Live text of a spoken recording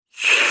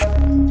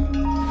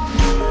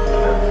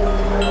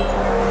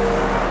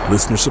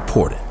Listener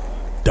supported.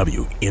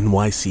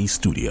 WNYC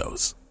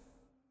Studios.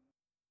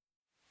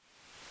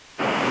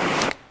 Keep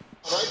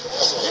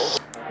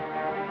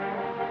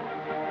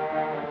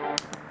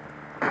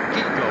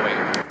going.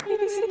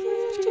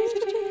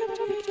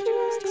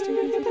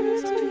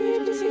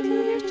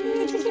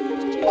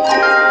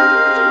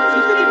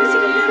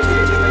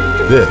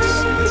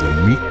 This is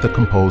a Meet the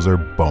Composer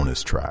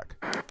bonus track.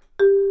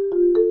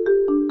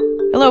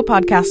 Hello,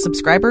 podcast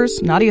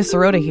subscribers. Nadia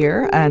Sirota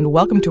here, and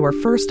welcome to our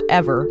first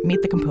ever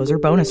Meet the Composer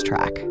bonus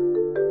track.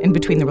 In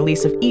between the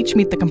release of each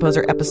Meet the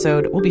Composer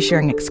episode, we'll be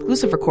sharing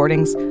exclusive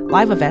recordings,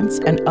 live events,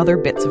 and other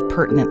bits of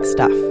pertinent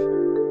stuff.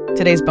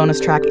 Today's bonus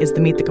track is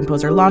the Meet the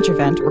Composer launch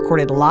event,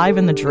 recorded live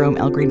in the Jerome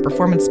L. Greene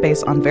Performance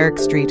Space on Varick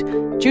Street,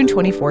 June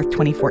 24th,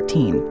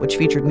 2014, which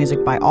featured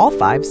music by all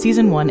 5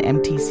 Season 1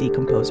 MTC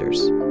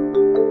composers.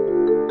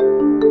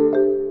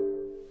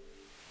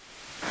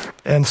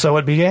 And so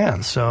it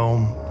began.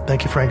 So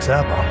thank you, Frank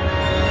Zappa.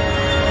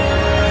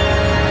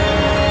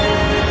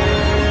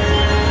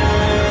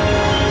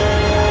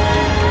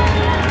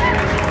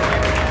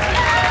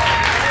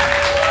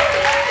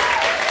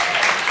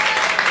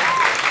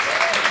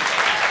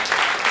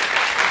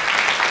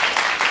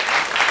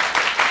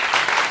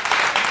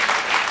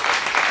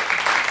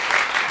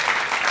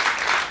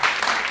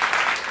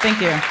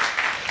 Thank you.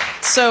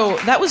 So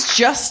that was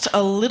just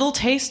a little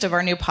taste of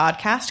our new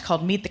podcast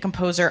called Meet the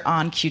Composer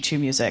on Q2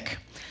 Music.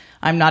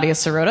 I'm Nadia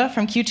Sirota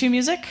from Q2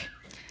 Music.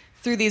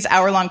 Through these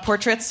hour-long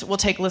portraits, we'll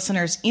take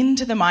listeners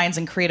into the minds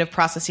and creative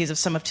processes of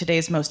some of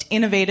today's most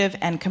innovative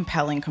and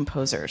compelling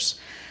composers.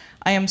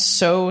 I am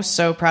so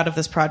proud of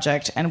this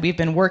project, and we've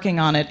been working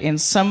on it in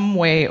some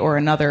way or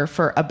another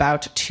for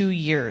about 2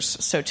 years.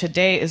 So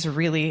today is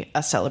really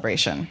a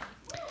celebration.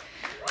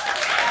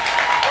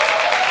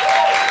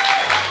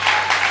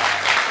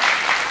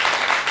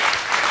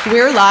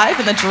 We're live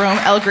in the Jerome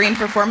L. Greene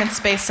Performance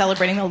Space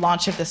celebrating the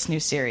launch of this new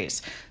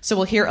series. So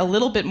we'll hear a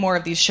little bit more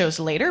of these shows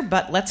later,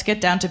 but let's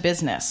get down to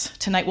business.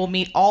 Tonight we'll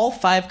meet all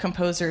 5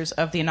 composers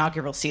of the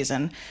inaugural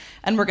season,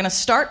 and we're going to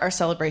start our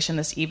celebration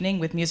this evening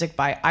with music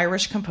by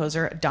Irish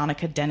composer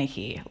Donncha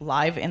Dennehy,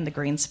 live in the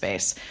Greene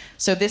Space.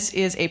 So this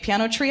is a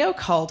piano trio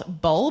called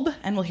Bulb,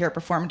 and we'll hear it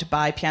performed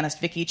by pianist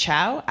Vicky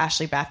Chow,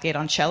 Ashley Bathgate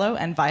on cello,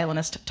 and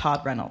violinist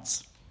Todd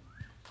Reynolds.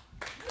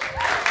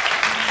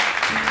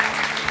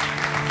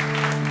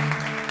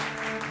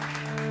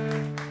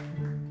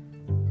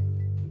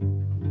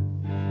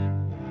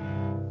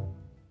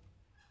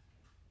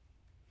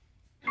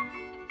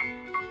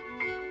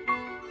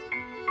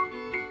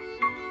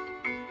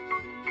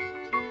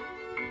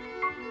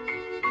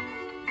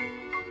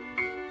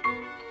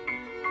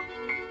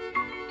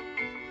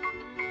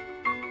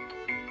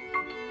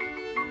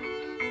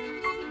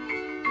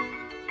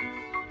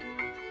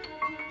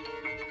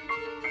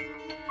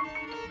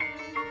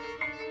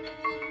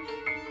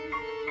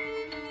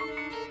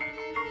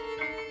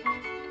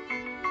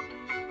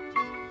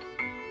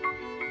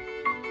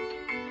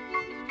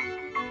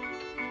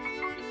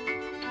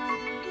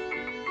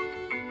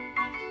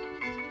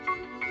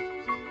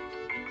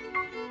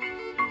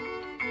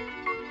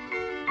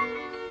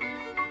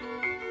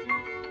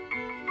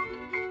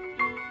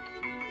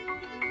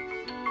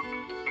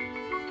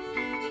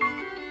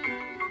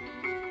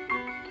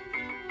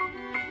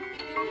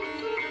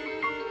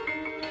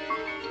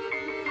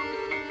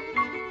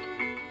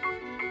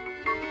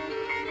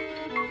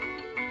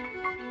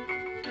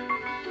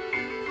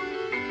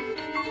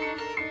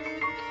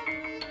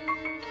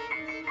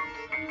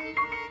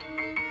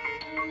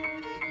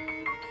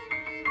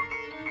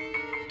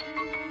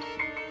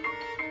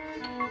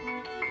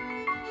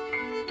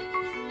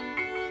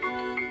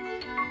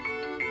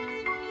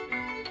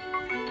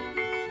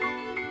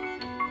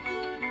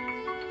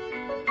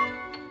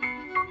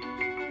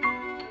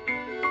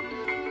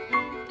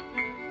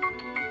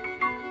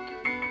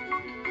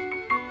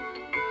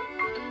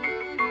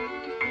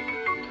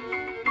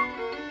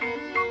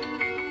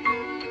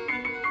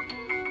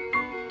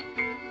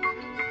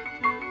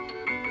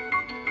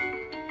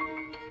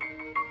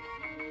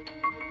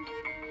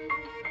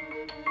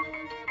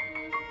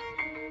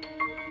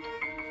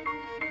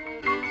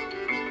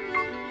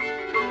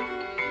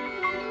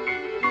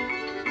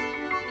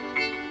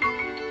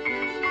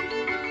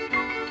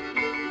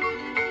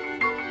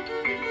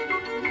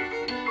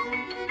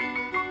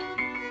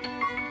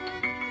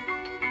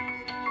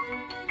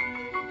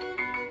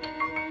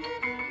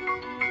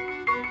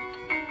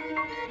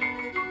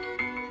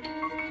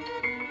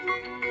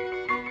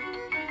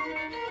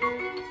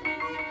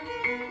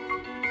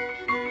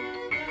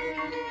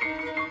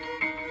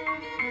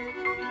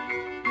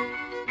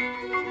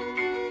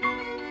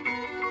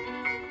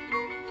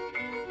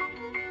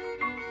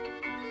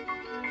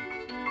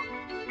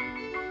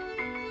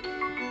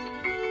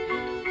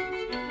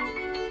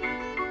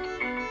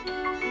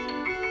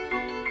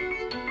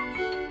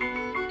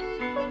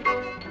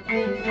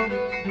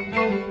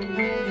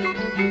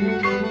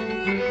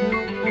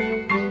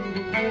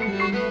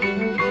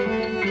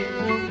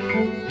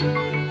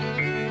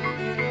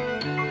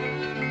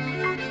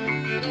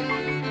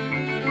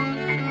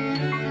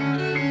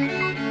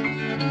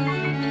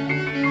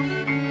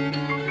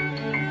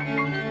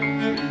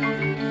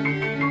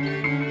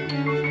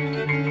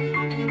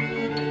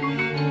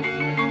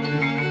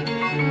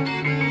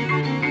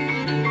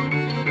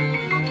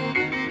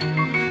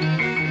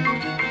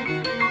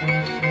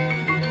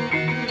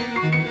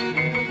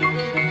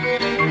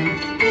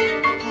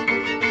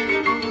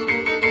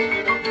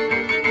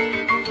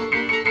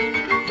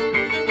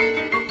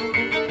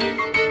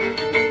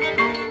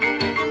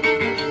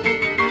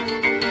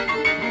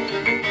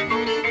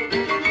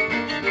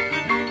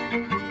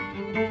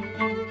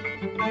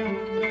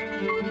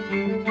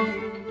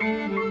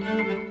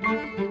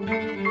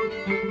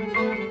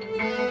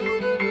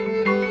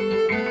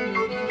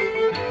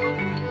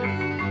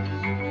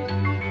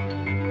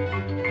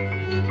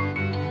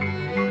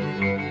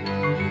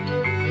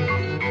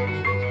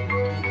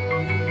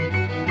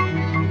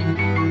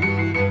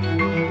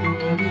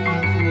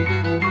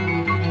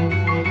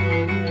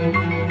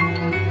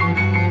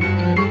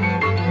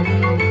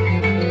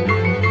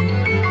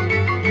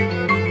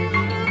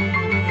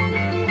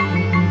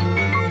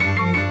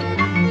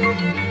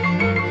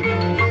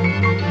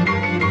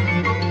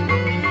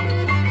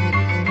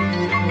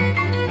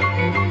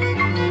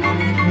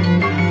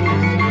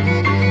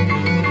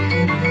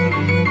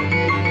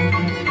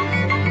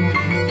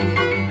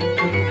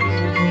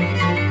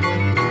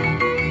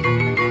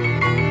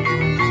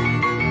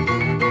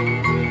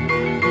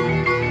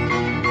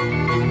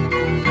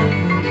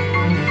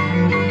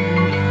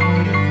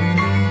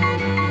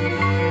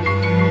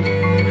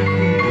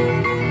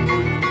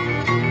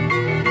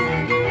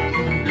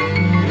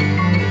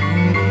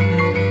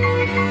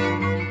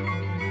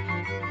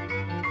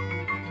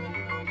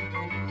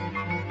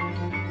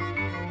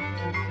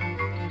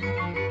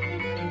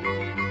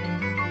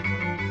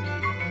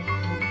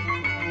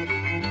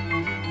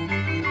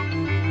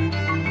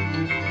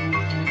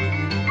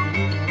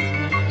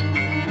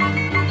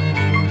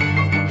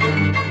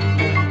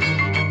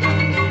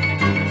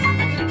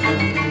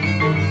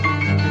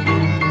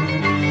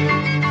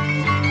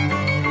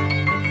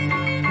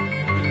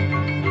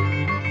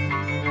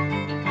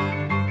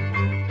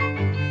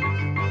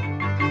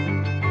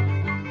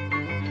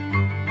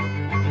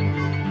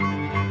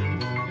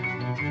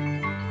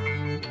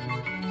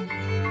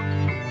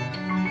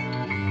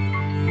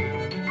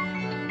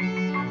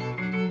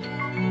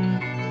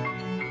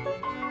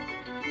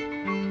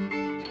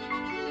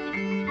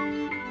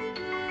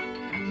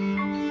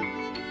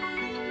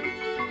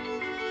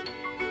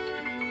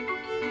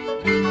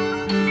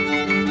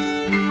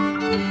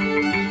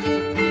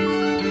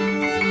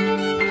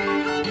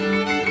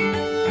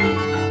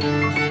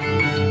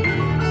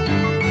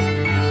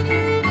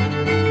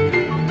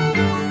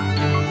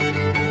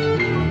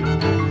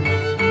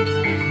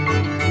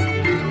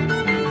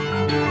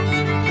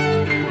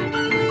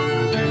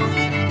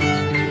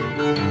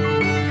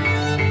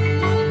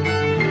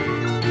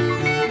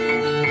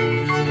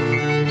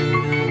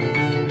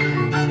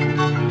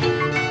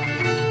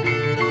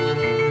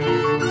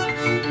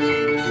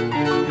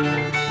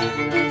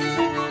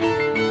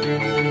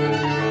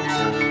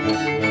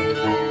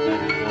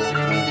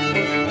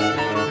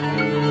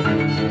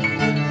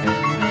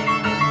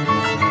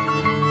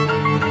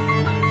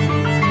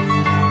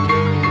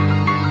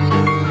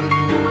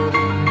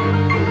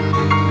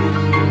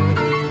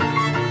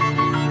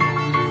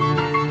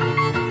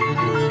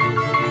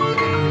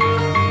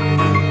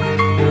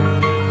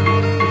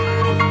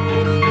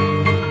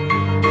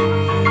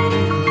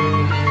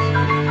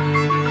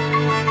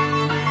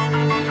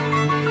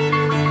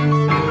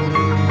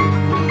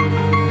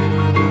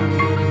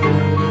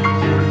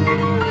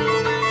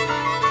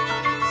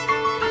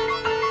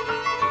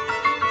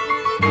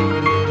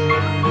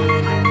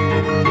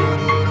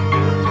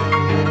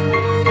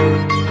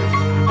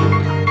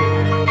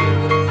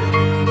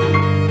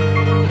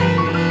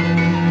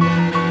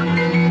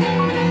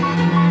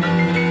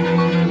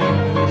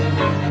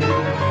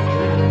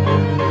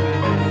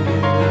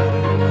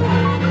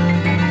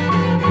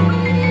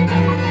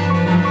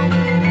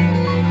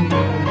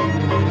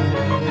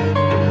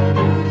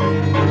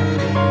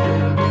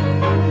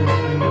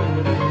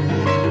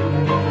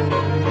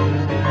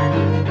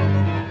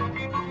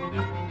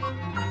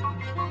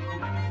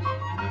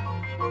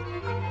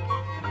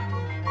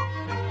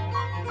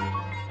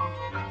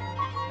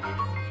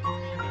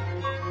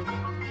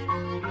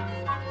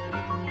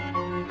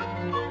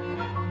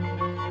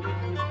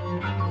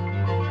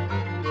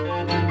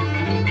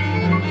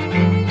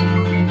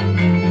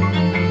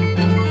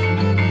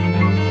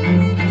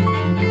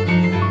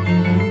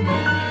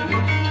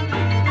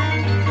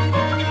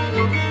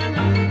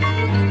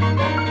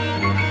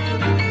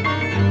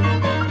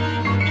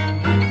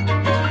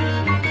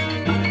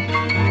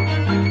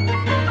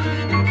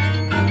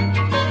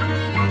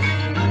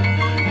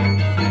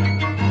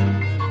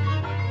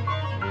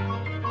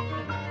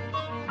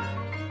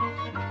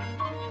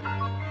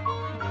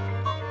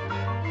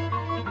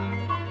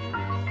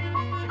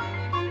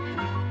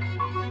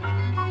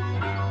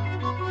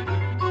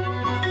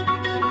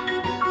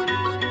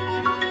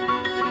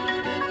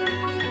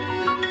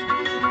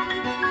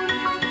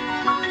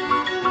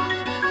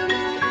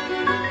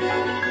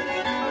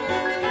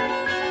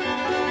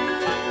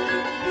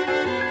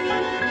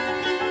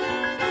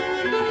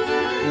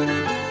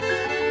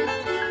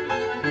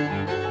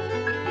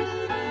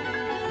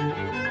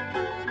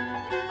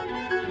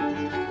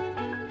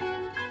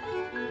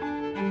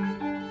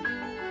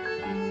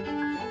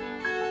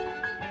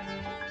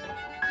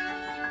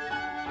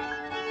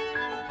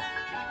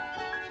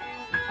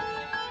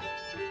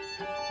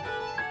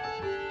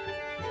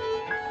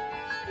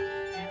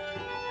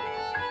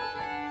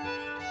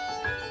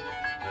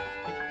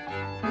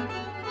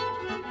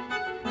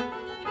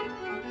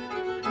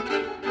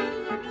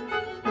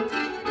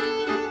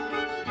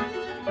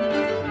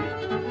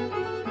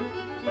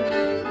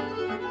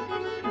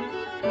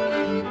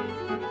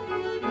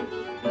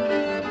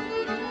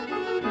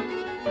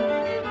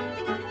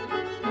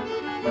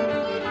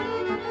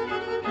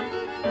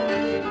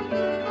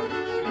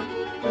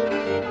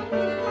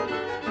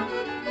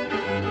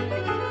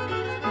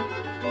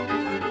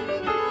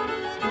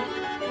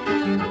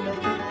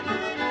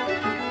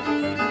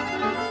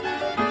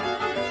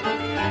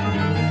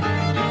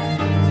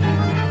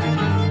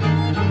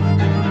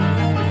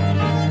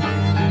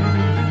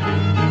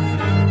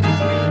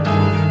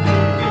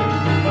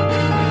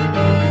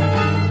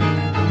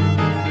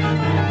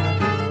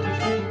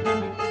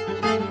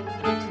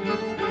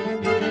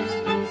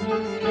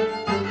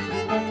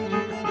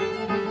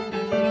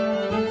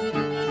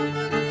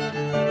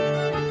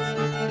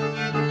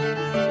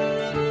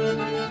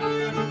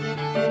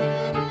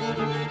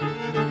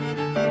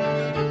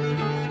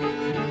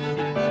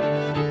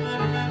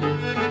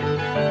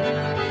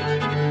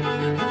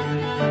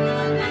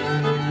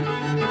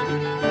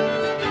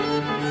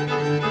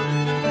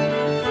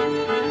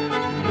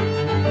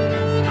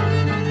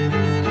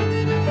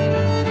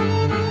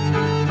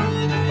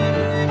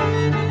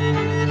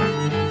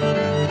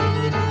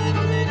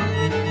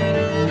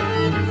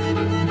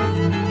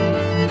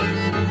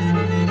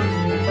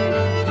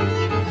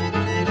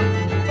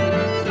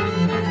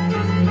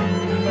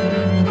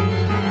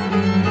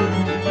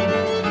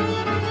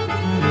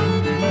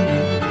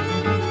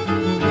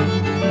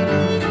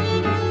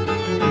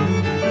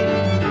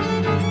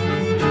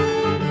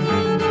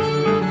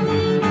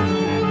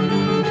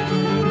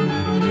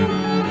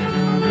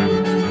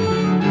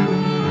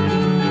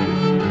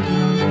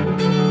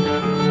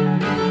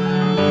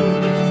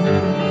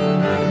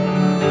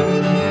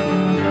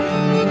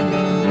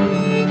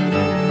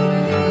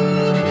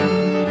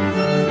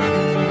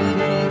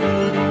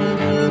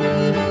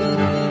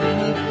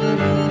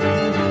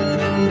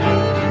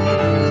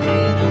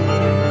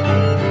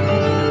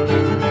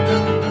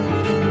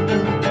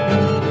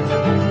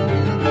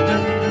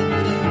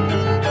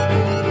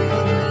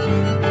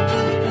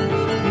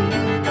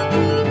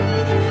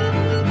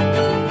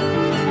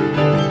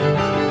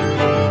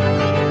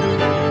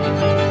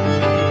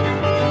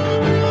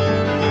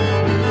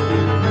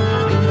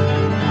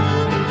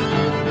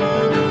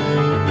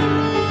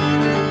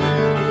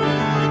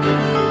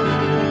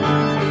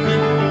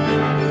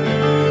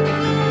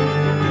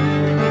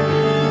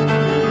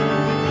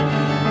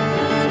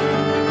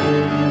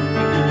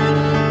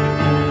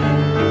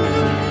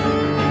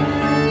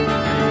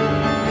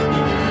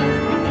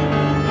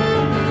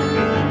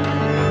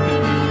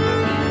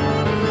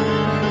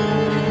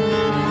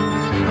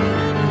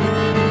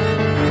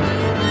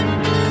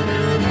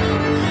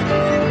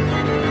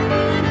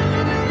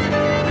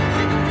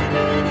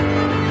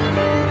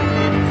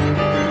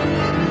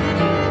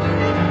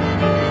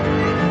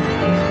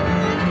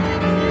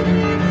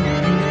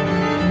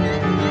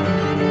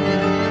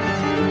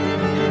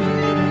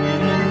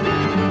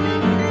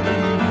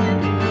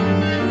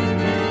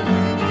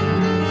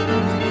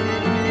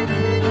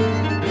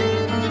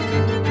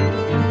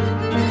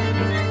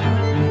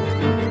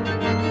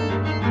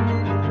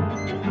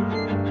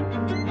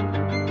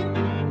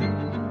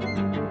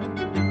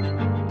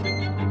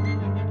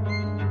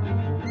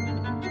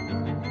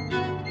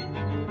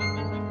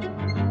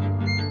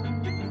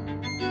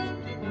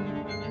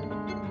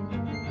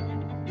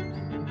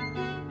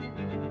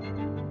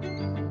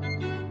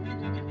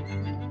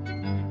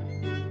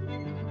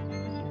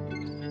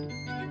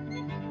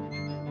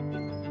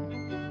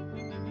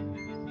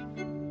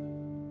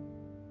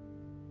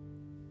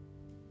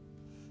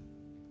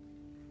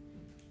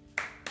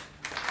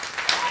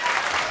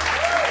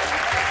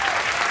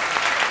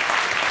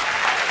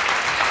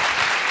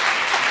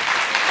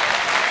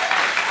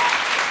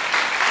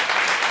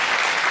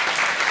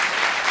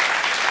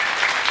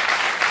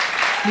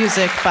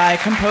 music by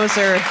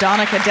composer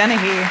Donica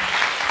Dennehy.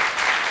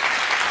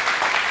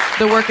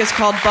 The work is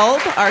called Bulb.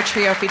 Our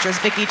trio features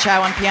Vicky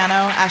Chow on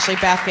piano, Ashley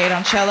Bathgate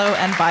on cello,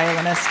 and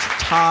violinist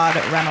Todd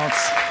Reynolds.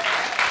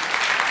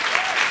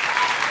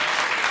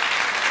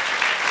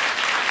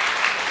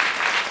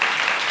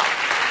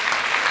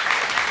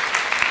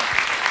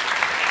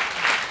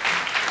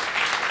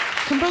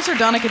 Composer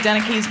Donica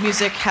Dennehy's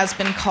music has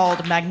been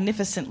called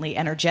magnificently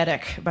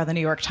energetic by the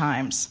New York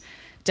Times.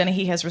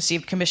 Dennehy has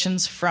received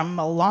commissions from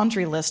a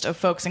laundry list of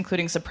folks,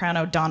 including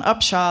soprano Dawn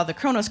Upshaw, the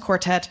Kronos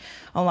Quartet,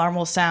 Alarm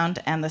Will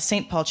Sound, and the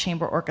St. Paul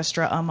Chamber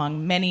Orchestra,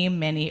 among many,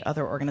 many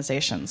other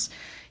organizations.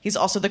 He's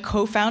also the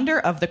co-founder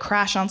of the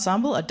Crash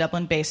Ensemble, a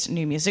Dublin-based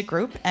new music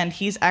group, and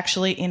he's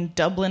actually in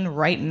Dublin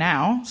right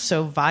now,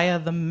 so via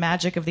the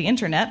magic of the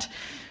internet,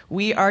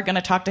 we are going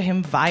to talk to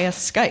him via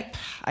Skype,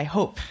 I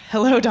hope.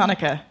 Hello,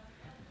 Donica.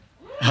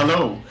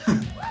 Hello.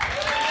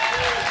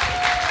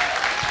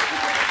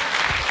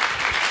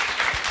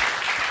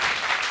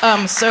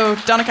 So,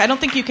 Donica, I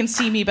don't think you can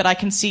see me, but I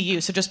can see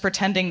you. So just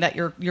pretending that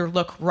you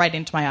look right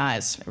into my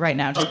eyes right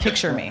now. Just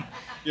picture me.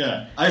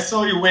 Yeah, I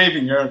saw you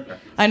waving earlier.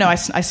 I know, I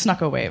snuck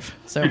a wave.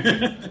 So,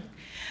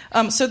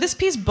 so this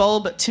piece,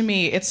 Bulb, to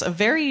me, it's a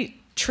very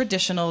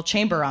traditional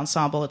chamber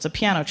ensemble. It's a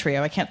piano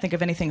trio. I can't think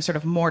of anything sort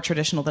of more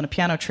traditional than a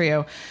piano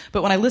trio.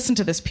 But when I listen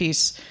to this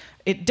piece,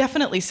 it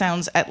definitely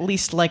sounds at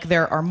least like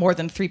there are more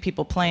than three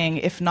people playing,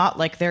 if not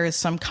like there is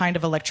some kind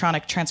of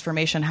electronic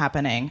transformation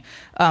happening.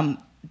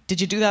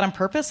 Did you do that on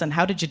purpose, and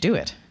how did you do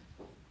it?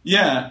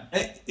 Yeah,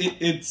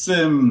 it's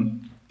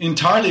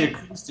entirely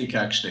acoustic,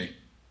 actually.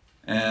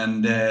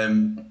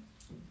 And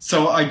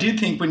so I did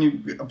think when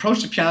you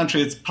approach the piano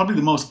trio, it's probably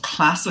the most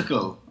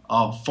classical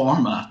of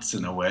formats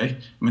in a way.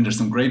 I mean, there's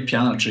some great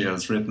piano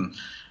trios written.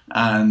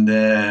 And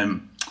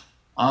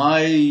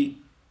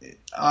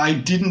I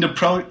didn't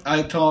approach,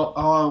 I thought,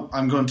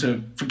 I'm going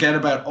to forget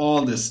about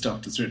all this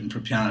stuff that's written for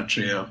piano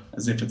trio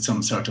as if it's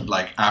some sort of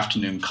like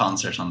afternoon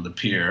concert on the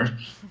pier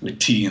with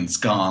tea and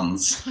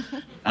scones.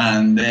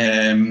 And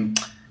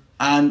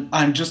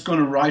I'm just going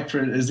to write for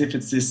it as if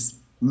it's this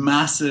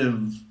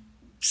massive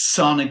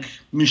sonic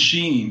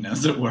machine,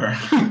 as it were,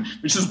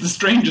 which is the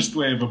strangest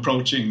way of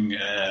approaching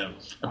a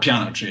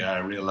piano trio,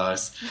 I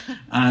realise.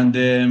 And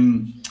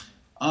the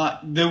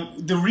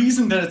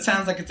reason that it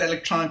sounds like it's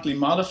electronically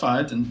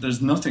modified, and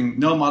there's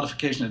no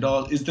modification at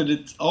all, is that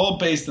it's all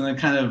based on a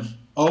kind of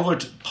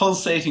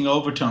pulsating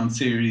overtone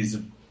series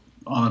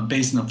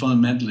based on a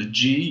fundamental of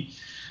G.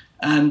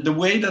 And the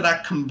way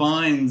that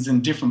combines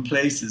in different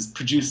places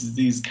produces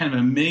these kind of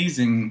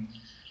amazing,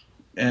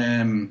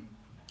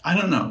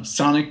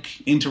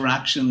 sonic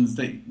interactions,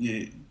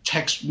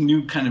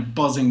 new kind of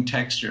buzzing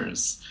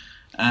textures.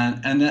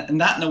 And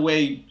that in a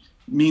way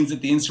means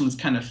that the instruments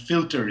kind of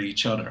filter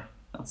each other.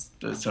 That's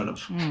the sort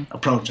of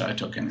approach I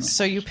took anyway.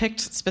 So you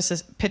picked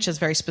pitches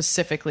very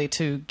specifically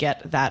to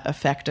get that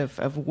effect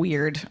of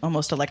weird,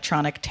 almost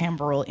electronic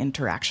timbral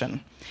interaction.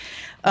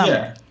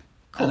 Yeah.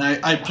 Cool.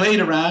 And I played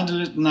around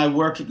with it, and I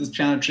worked with this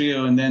piano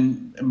trio and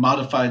then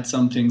modified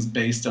some things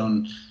based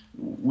on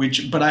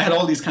but I had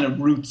all these kind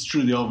of roots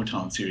through the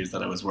overtone series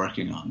that I was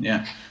working on,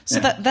 yeah. So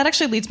that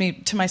actually leads me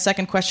to my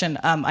second question.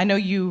 I know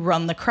you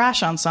run the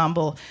Crash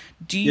Ensemble.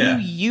 Do you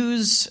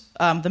use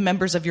the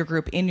members of your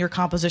group in your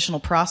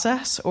compositional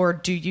process, or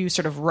do you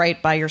sort of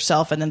write by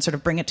yourself and then sort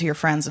of bring it to your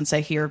friends and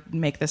say, here,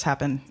 make this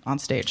happen on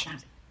stage?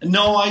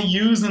 No, I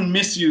use and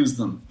misuse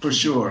them, for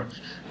sure.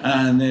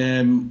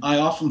 And I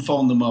often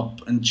phone them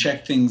up and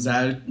check things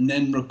out and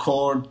then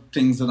record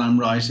things that I'm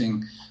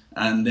writing,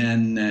 and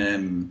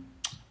then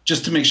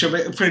just to make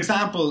sure. For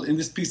example, in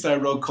this piece that I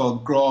wrote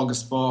called Grog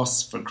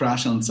Boss for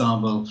Crash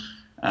Ensemble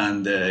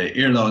and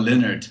Irlo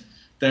Linnard,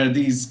 there are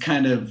these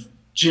kind of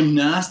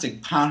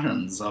gymnastic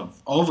patterns of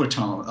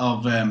overtone,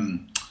 of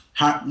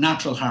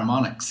natural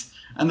harmonics.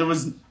 And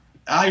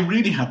I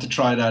really had to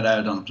try that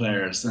out on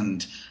players.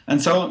 And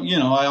so,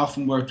 I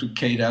often worked with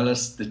Kate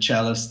Ellis, the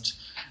cellist,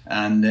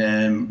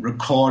 and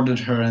recorded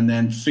her and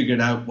then figured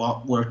out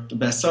what worked the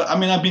best. So, I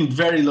mean, I've been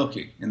very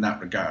lucky in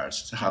that regard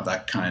to have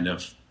that kind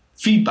of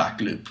feedback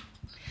loop.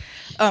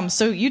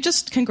 So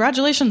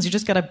congratulations, you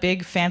just got a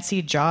big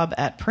fancy job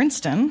at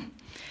Princeton.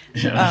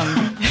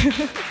 Yeah.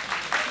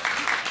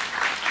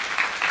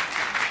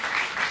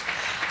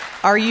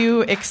 Are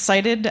you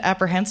excited,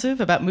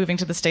 apprehensive about moving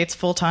to the States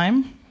full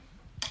time?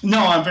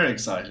 No, I'm very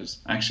excited,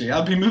 actually.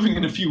 I'll be moving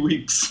in a few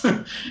weeks.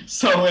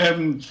 So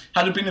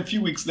had it been a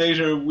few weeks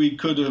later, we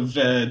could have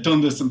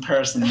done this in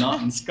person, not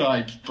on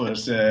Skype.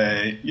 But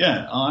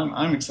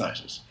I'm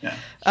excited. Yeah.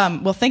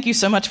 Well, thank you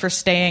so much for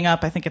staying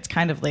up. I think it's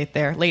kind of late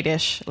there,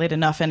 late-ish, late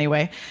enough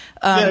anyway.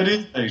 It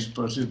is late,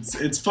 but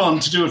it's fun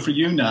to do it for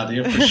you,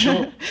 Nadia, for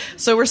sure.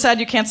 So we're sad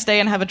you can't stay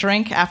and have a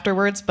drink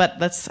afterwards, but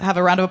let's have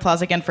a round of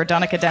applause again for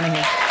Donica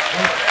Dennehy.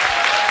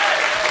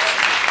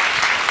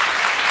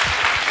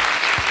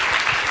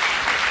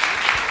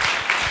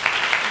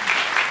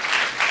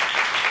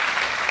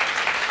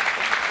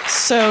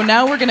 So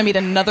now we're going to meet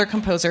another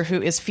composer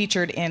who is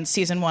featured in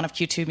Season 1 of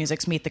Q2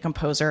 Music's Meet the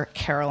Composer,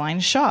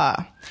 Caroline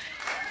Shaw.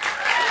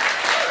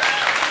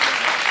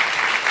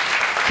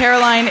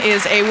 Caroline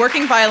is a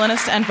working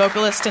violinist and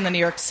vocalist in the New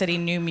York City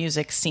new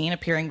music scene,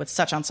 appearing with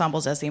such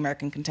ensembles as the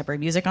American Contemporary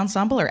Music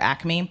Ensemble, or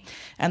ACME,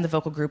 and the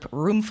vocal group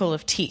Roomful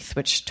of Teeth,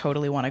 which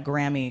totally won a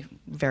Grammy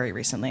very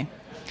recently.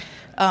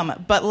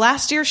 But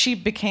last year, she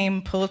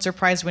became Pulitzer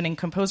Prize-winning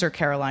composer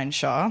Caroline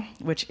Shaw,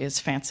 which is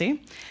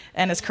fancy,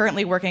 and is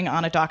currently working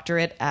on a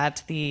doctorate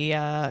at the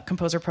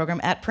composer program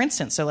at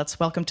Princeton. So let's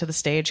welcome to the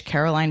stage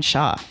Caroline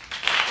Shaw.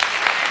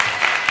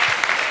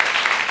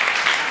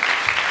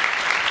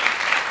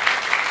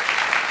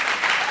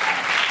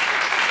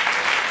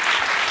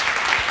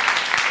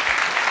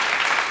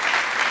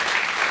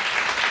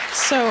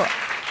 So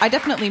I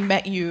definitely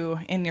met you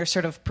in your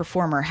sort of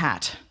performer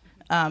hat.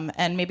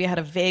 And maybe I had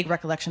a vague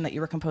recollection that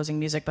you were composing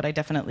music, but I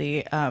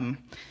definitely, I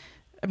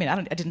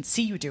didn't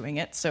see you doing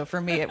it. So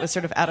for me, it was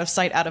sort of out of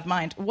sight, out of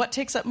mind. What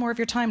takes up more of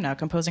your time now,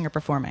 composing or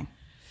performing?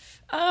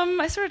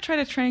 I sort of try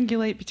to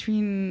triangulate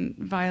between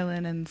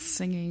violin and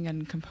singing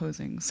and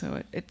composing.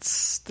 So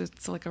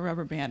it's like a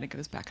rubber band. It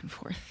goes back and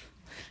forth.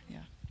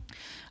 Yeah.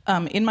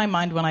 In my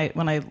mind, when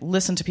I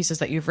listen to pieces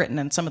that you've written,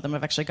 and some of them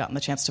I've actually gotten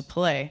the chance to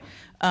play,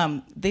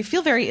 they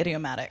feel very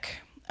idiomatic.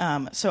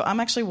 So I'm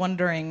actually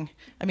wondering,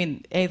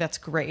 that's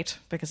great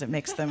because it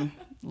makes them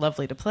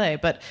lovely to play,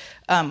 but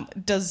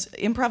does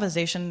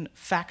improvisation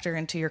factor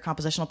into your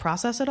compositional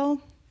process at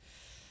all?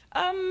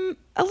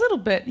 A little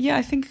bit, yeah,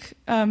 I think,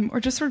 or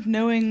just sort of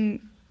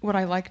knowing what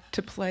I like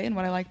to play and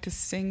what I like to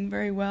sing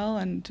very well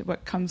and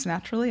what comes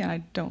naturally, and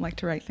I don't like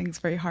to write things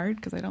very hard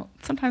because I don't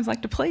sometimes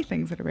like to play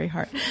things that are very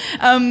hard.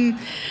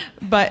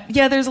 But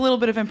yeah, there's a little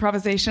bit of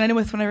improvisation. I know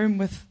when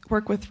I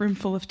work with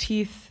Roomful of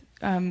Teeth,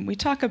 we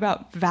talk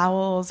about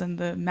vowels and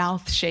the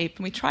mouth shape,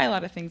 and we try a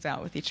lot of things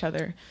out with each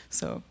other.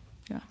 So,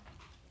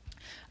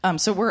 yeah.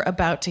 So we're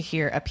about to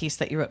hear a piece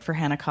that you wrote for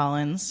Hannah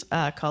Collins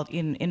called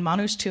In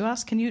Manus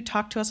Tuas. Can you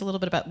talk to us a little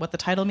bit about what the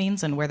title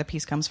means and where the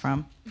piece comes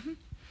from? Mm-hmm.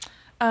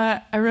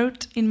 I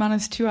wrote In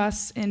Manus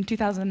Tuas in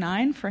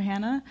 2009 for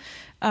Hannah,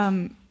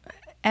 and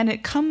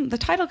the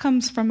title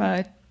comes from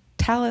a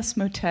Tallis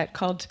motet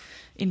called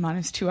In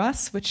Manus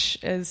Tuas, which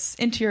is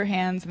Into Your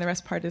Hands, and the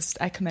rest part is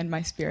I Commend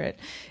My Spirit.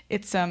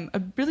 It's a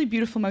really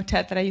beautiful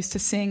motet that I used to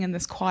sing in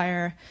this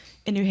choir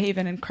in New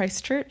Haven in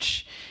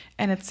Christchurch,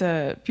 and it's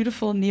a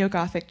beautiful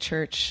neo-Gothic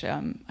church.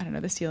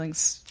 The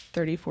ceiling's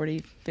 30,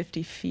 40,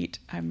 50 feet.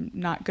 I'm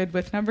not good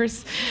with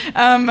numbers.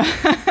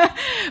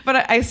 But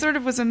I sort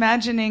of was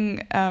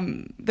imagining,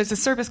 there's a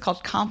service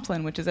called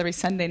Compline, which is every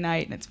Sunday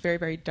night, and it's very,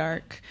 very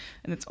dark,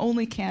 and it's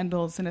only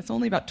candles, and it's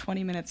only about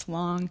 20 minutes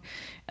long,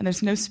 and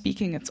there's no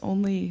speaking, it's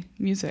only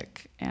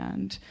music.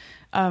 And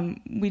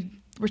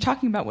we're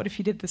talking about what if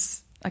you did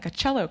this like a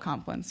cello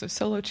Compline, so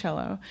solo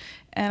cello.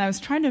 And I was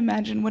trying to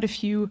imagine what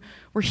if you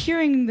were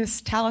hearing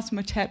this Tallis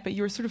motet, but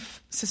you were sort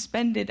of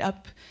suspended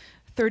up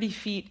 30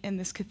 feet in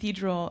this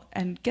cathedral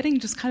and getting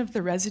just kind of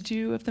the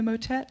residue of the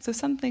motet. So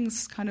some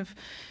things kind of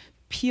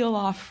peel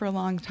off for a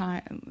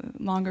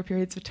longer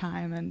periods of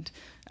time, and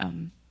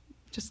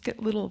just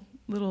get little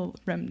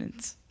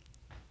remnants.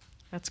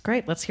 That's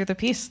great. Let's hear the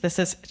piece. This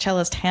is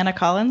cellist Hannah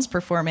Collins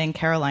performing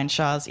Caroline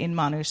Shaw's In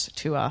Manus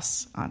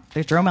Tuas on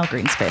the Dromel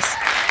Greene Space.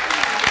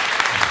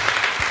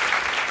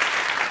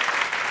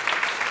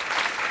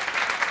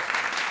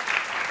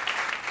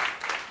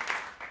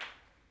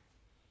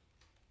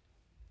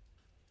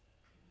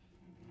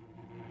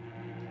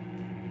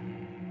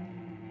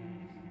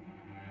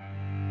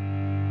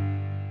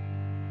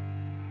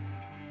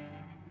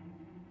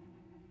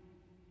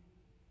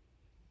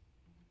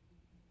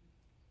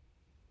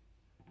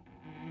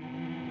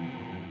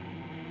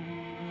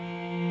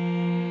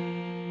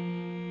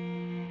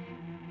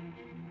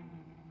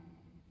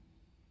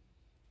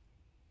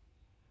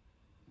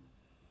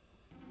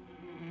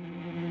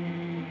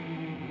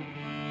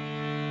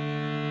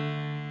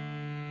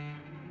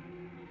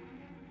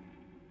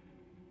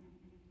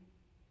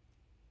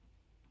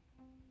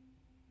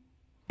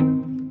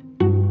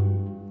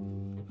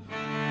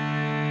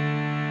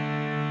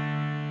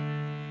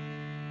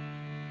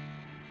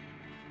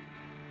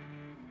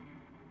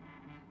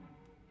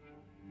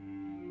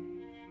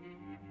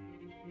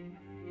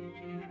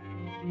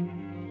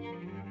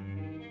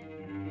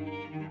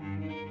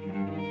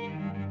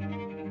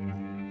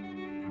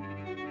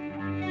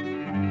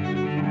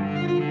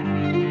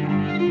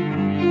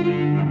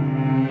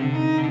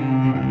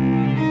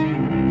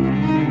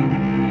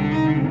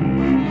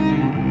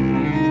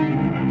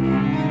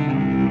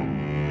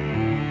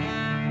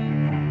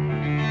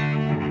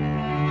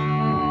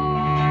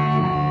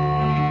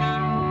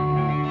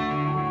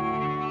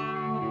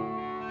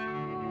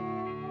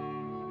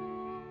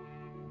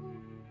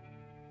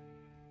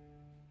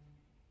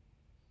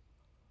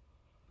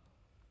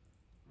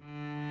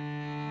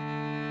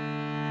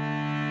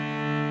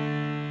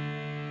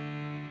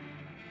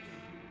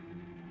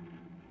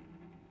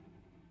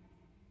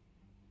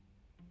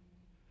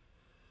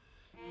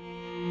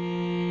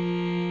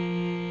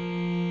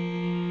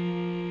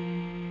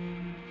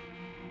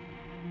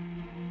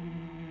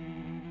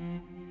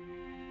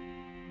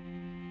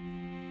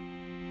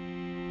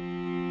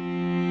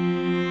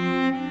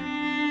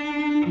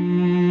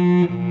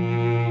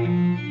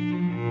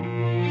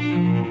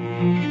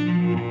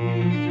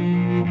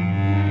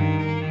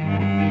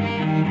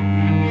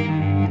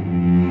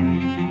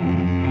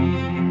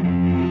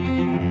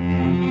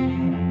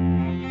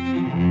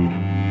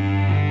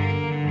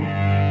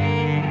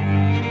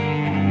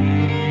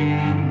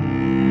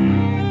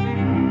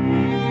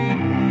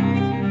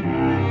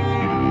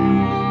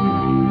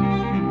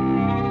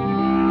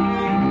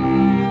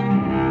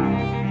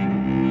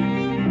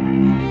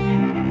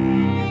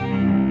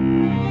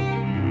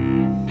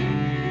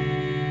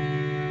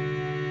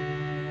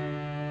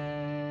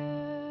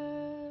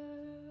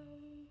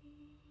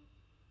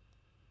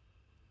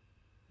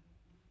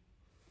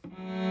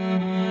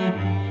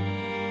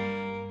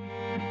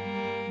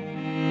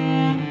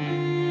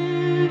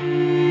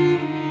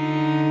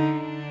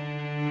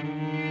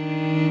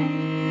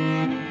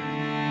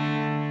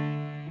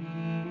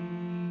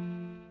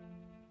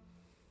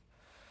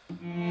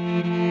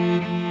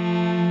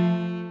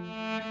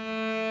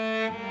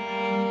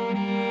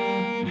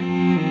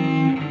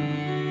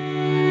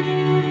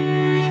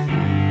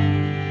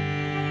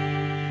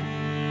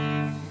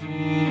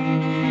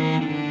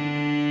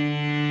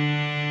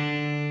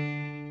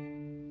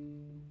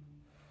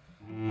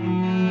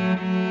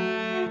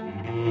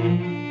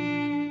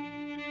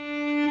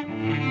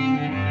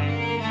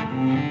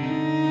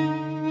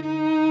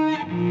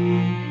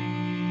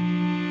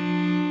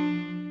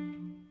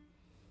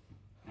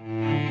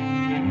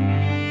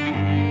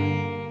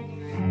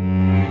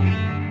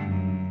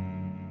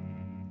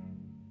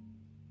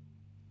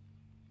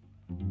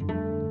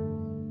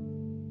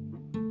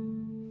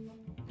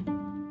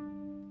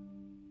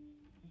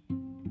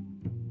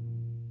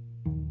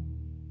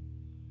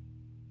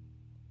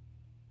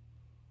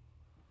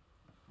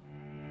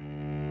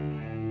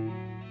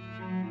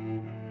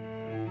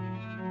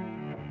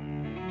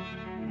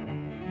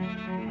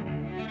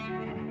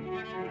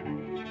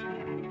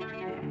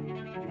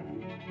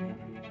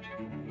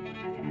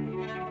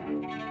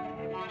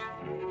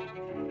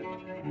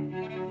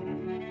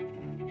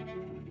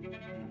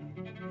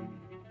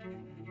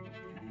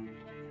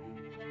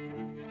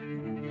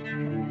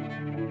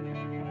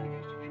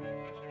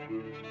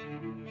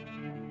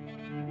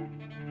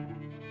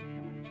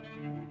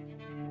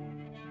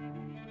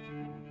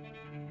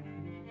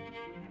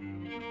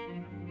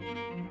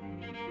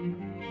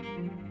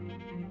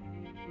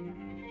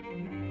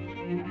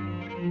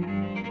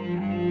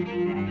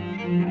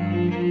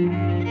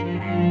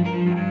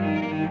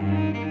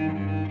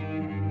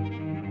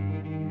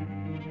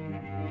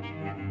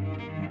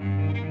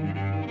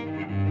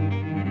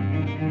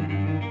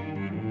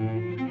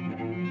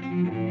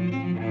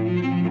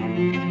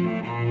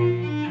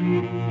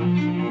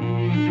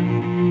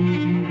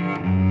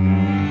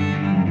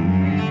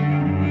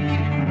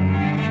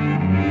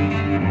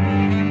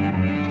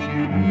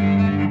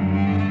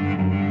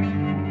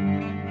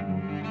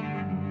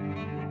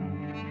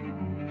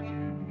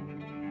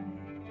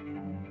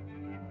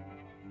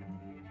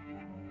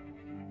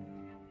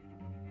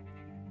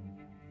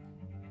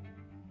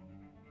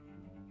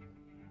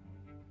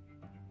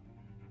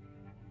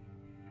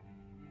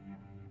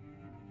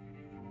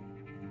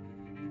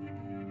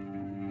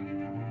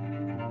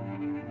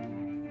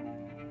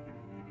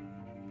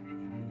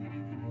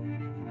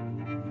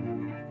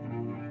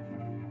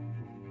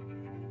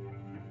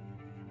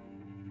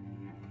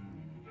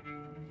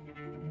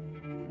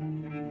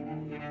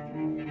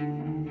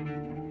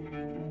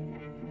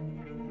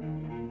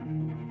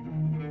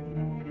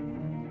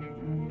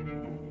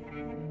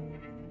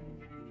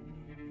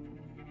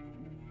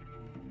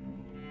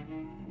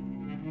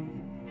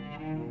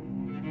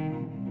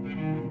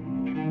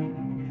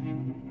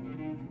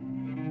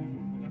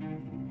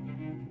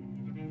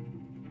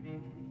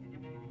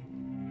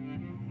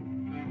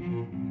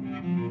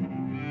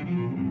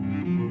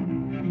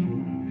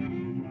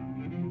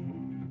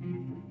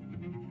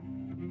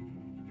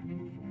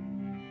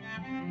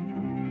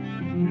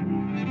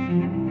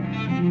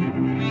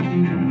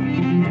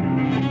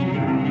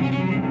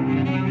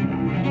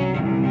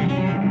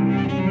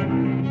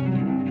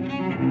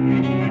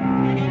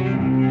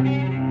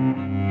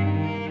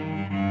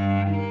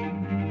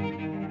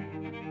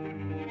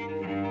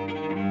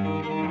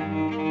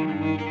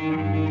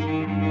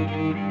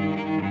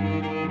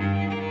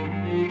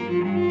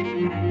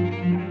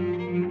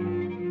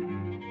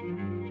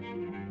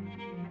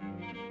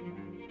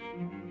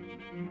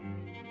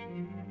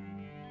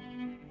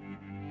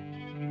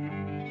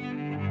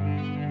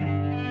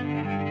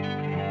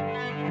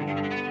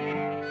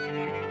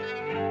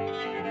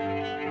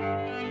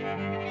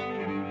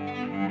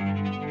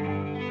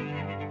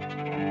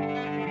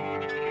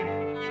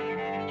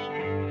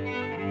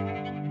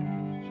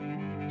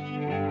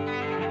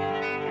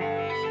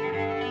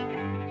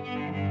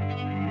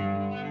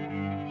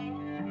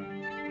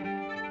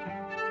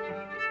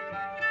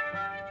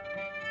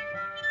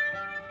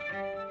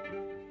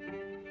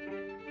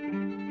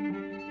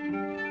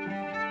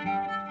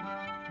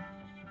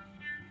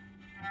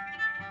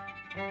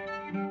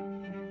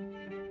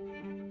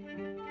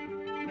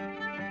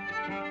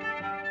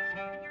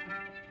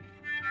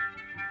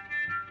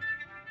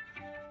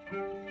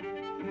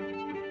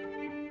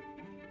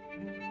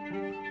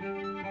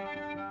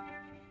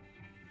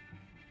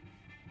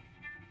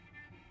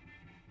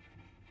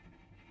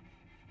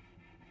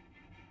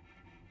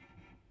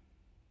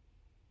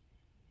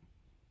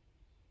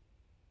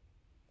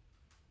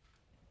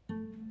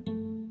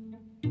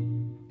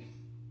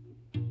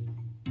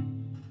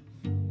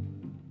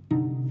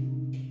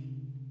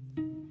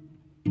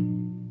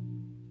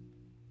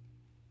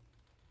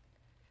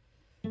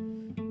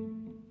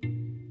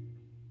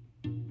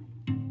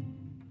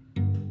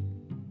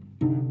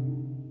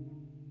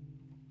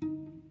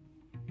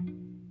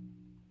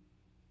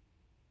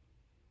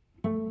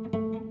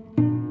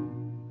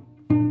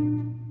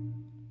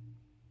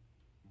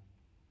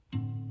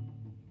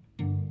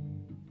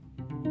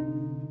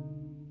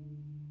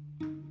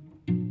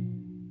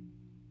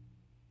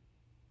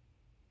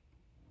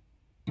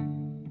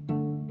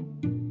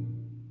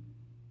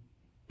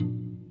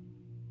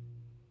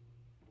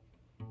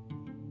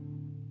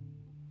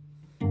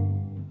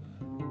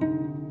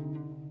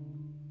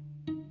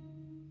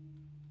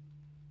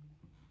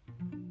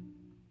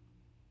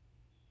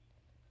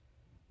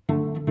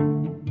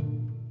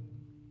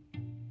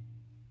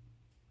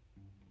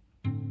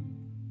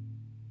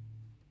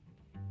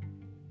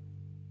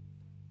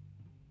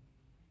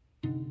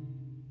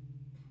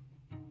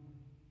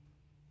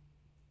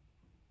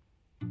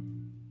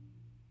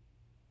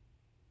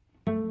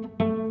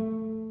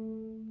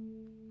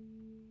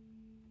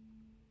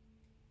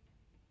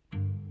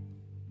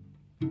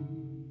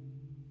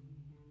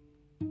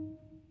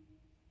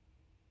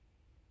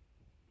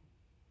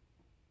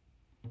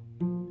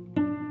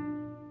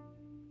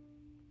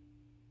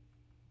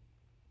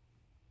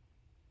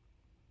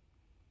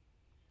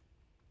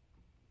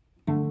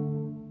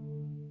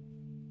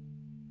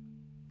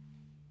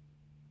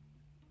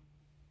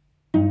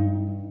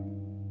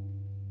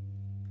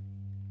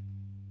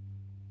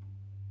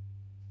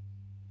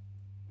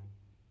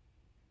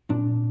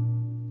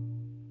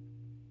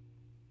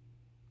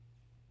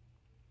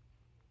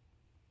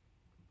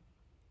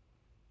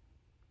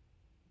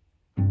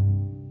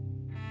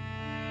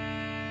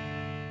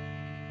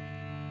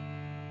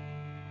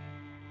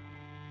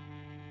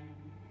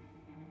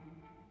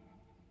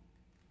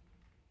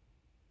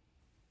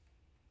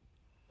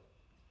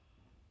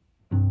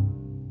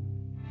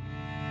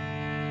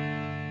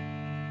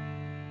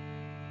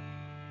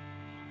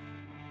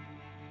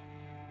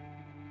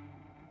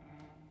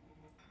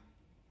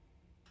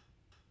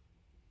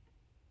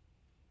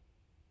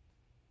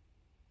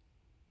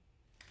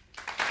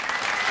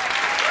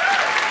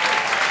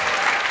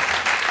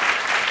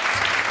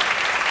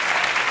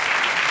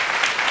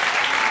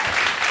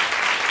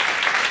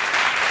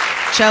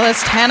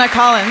 Cellist Hannah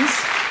Collins.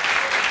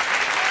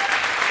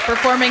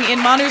 Performing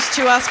In Manus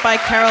Tuas by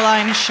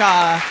Caroline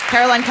Shaw.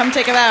 Caroline, come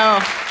take a bow.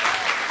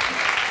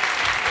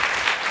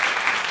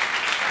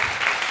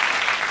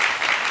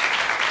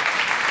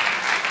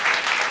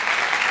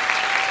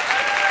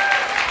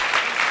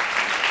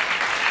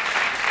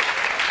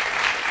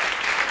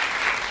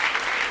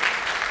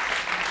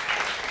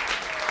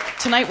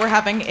 Tonight we're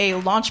having a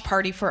launch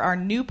party for our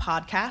new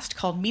podcast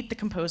called Meet the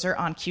Composer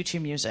on Q2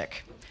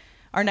 Music.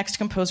 Our next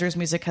composer's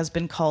music has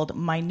been called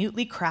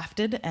minutely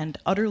crafted and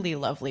utterly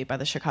lovely by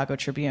the Chicago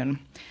Tribune.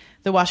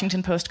 The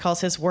Washington Post calls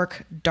his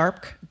work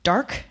dark,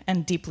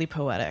 and deeply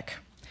poetic.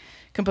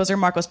 Composer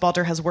Marcos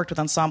Balter has worked with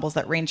ensembles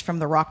that range from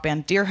the rock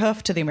band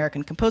Deerhoof to the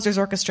American Composers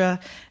Orchestra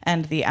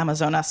and the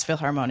Amazonas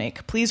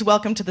Philharmonic. Please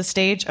welcome to the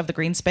stage of the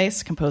Greene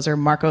Space, composer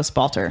Marcos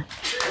Balter.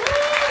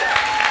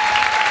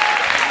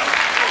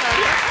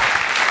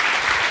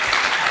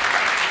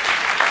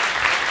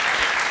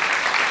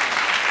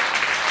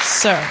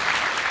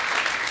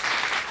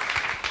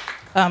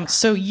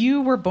 So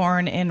you were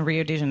born in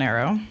Rio de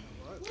Janeiro,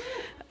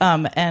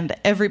 and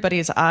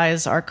everybody's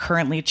eyes are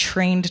currently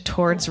trained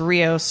towards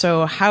Rio.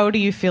 So how do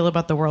you feel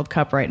about the World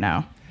Cup right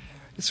now?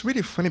 It's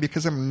really funny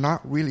because I'm not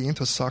really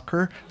into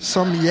soccer,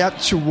 so I'm yet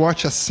to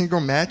watch a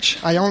single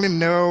match. I only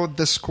know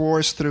the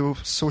scores through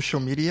social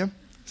media,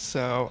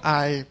 so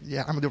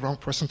I'm the wrong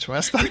person to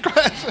ask that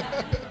question.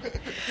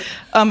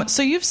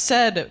 So you've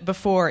said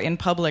before in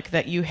public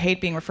that you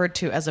hate being referred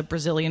to as a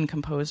Brazilian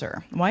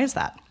composer. Why is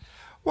that?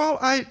 Well,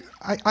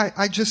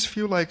 I just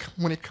feel like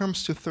when it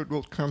comes to third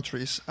world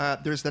countries,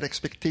 there's that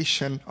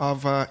expectation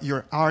of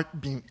your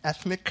art being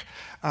ethnic,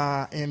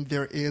 and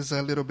there is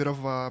a little bit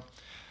of a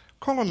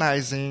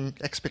colonizing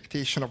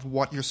expectation of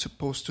what you're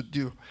supposed to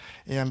do.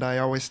 And I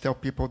always tell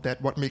people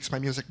that what makes my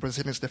music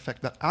Brazilian is the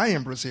fact that I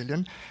am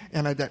Brazilian,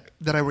 and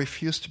that I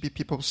refuse to be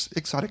people's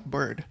exotic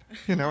bird.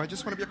 I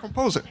just want to be a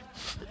composer.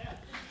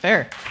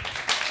 Fair.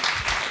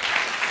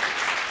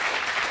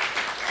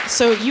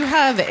 So you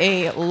have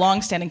a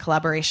long-standing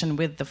collaboration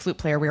with the flute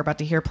player we're about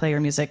to hear play your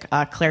music,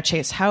 Claire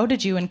Chase. How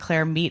did you and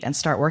Claire meet and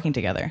start working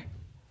together?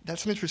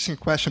 That's an interesting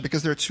question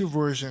because there are two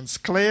versions.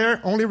 Claire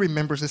only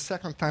remembers the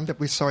second time that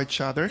we saw each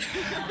other.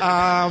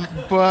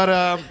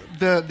 But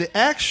the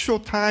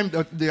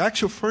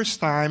actual first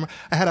time,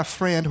 I had a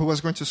friend who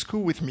was going to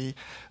school with me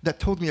that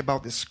told me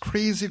about this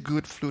crazy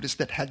good flutist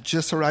that had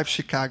just arrived in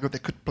Chicago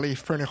that could play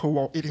Fernihoe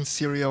while eating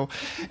cereal.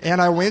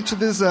 And I went to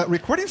this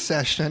recording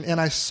session,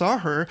 and I saw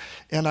her,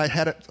 and I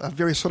had a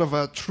very sort of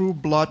a true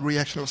blood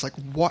reaction. I was like,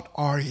 what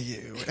are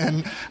you?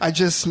 And I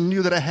just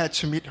knew that I had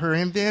to meet her.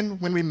 And then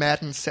when we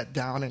met and sat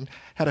down and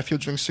had a few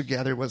drinks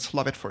together, it was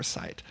love at first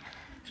sight.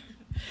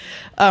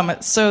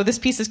 So this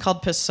piece is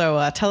called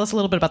Pessoa. Tell us a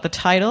little bit about the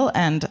title,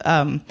 and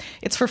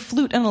it's for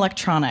flute and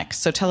electronics.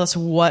 So tell us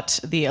what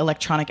the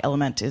electronic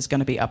element is going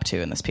to be up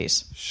to in this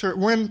piece. Sure.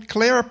 When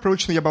Claire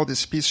approached me about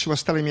this piece, she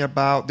was telling me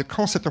about the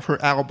concept of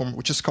her album,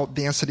 which is called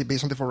Density,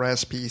 based on the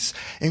Vorez piece.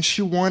 And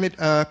she wanted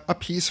a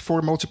piece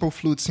for multiple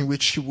flutes in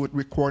which she would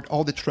record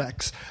all the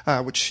tracks,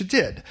 which she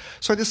did.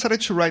 So I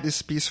decided to write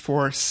this piece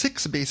for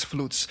 6 bass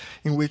flutes,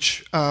 in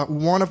which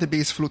one of the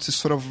bass flutes is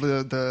sort of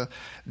the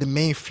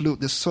main flute,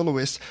 the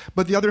soloist,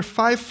 but the other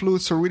 5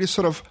 flutes are really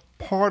sort of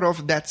part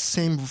of that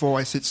same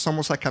voice. It's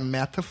almost like a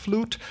meta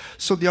flute.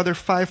 So the other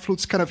 5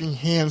 flutes kind of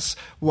enhance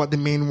what the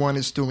main one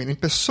is doing. And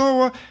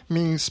Pessoa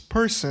means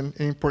person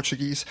in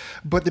Portuguese,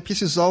 but the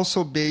piece is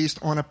also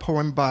based on a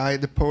poem by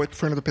the poet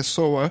Fernando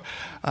Pessoa.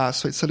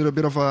 So it's a little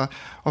bit of a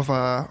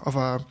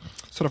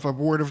sort of a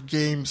word of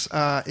games,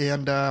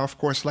 and of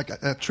course, like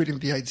treating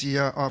the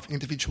idea of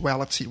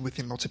individuality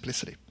within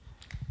multiplicity.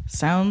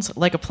 Sounds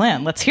like a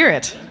plan. Let's hear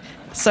it.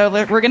 So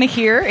we're going to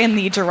hear in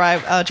the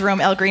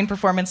Jerome L. Greene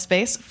performance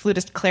space,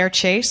 flutist Claire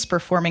Chase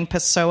performing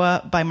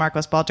Pessoa by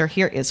Marcos Balter.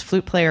 Here is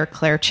flute player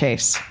Claire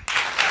Chase.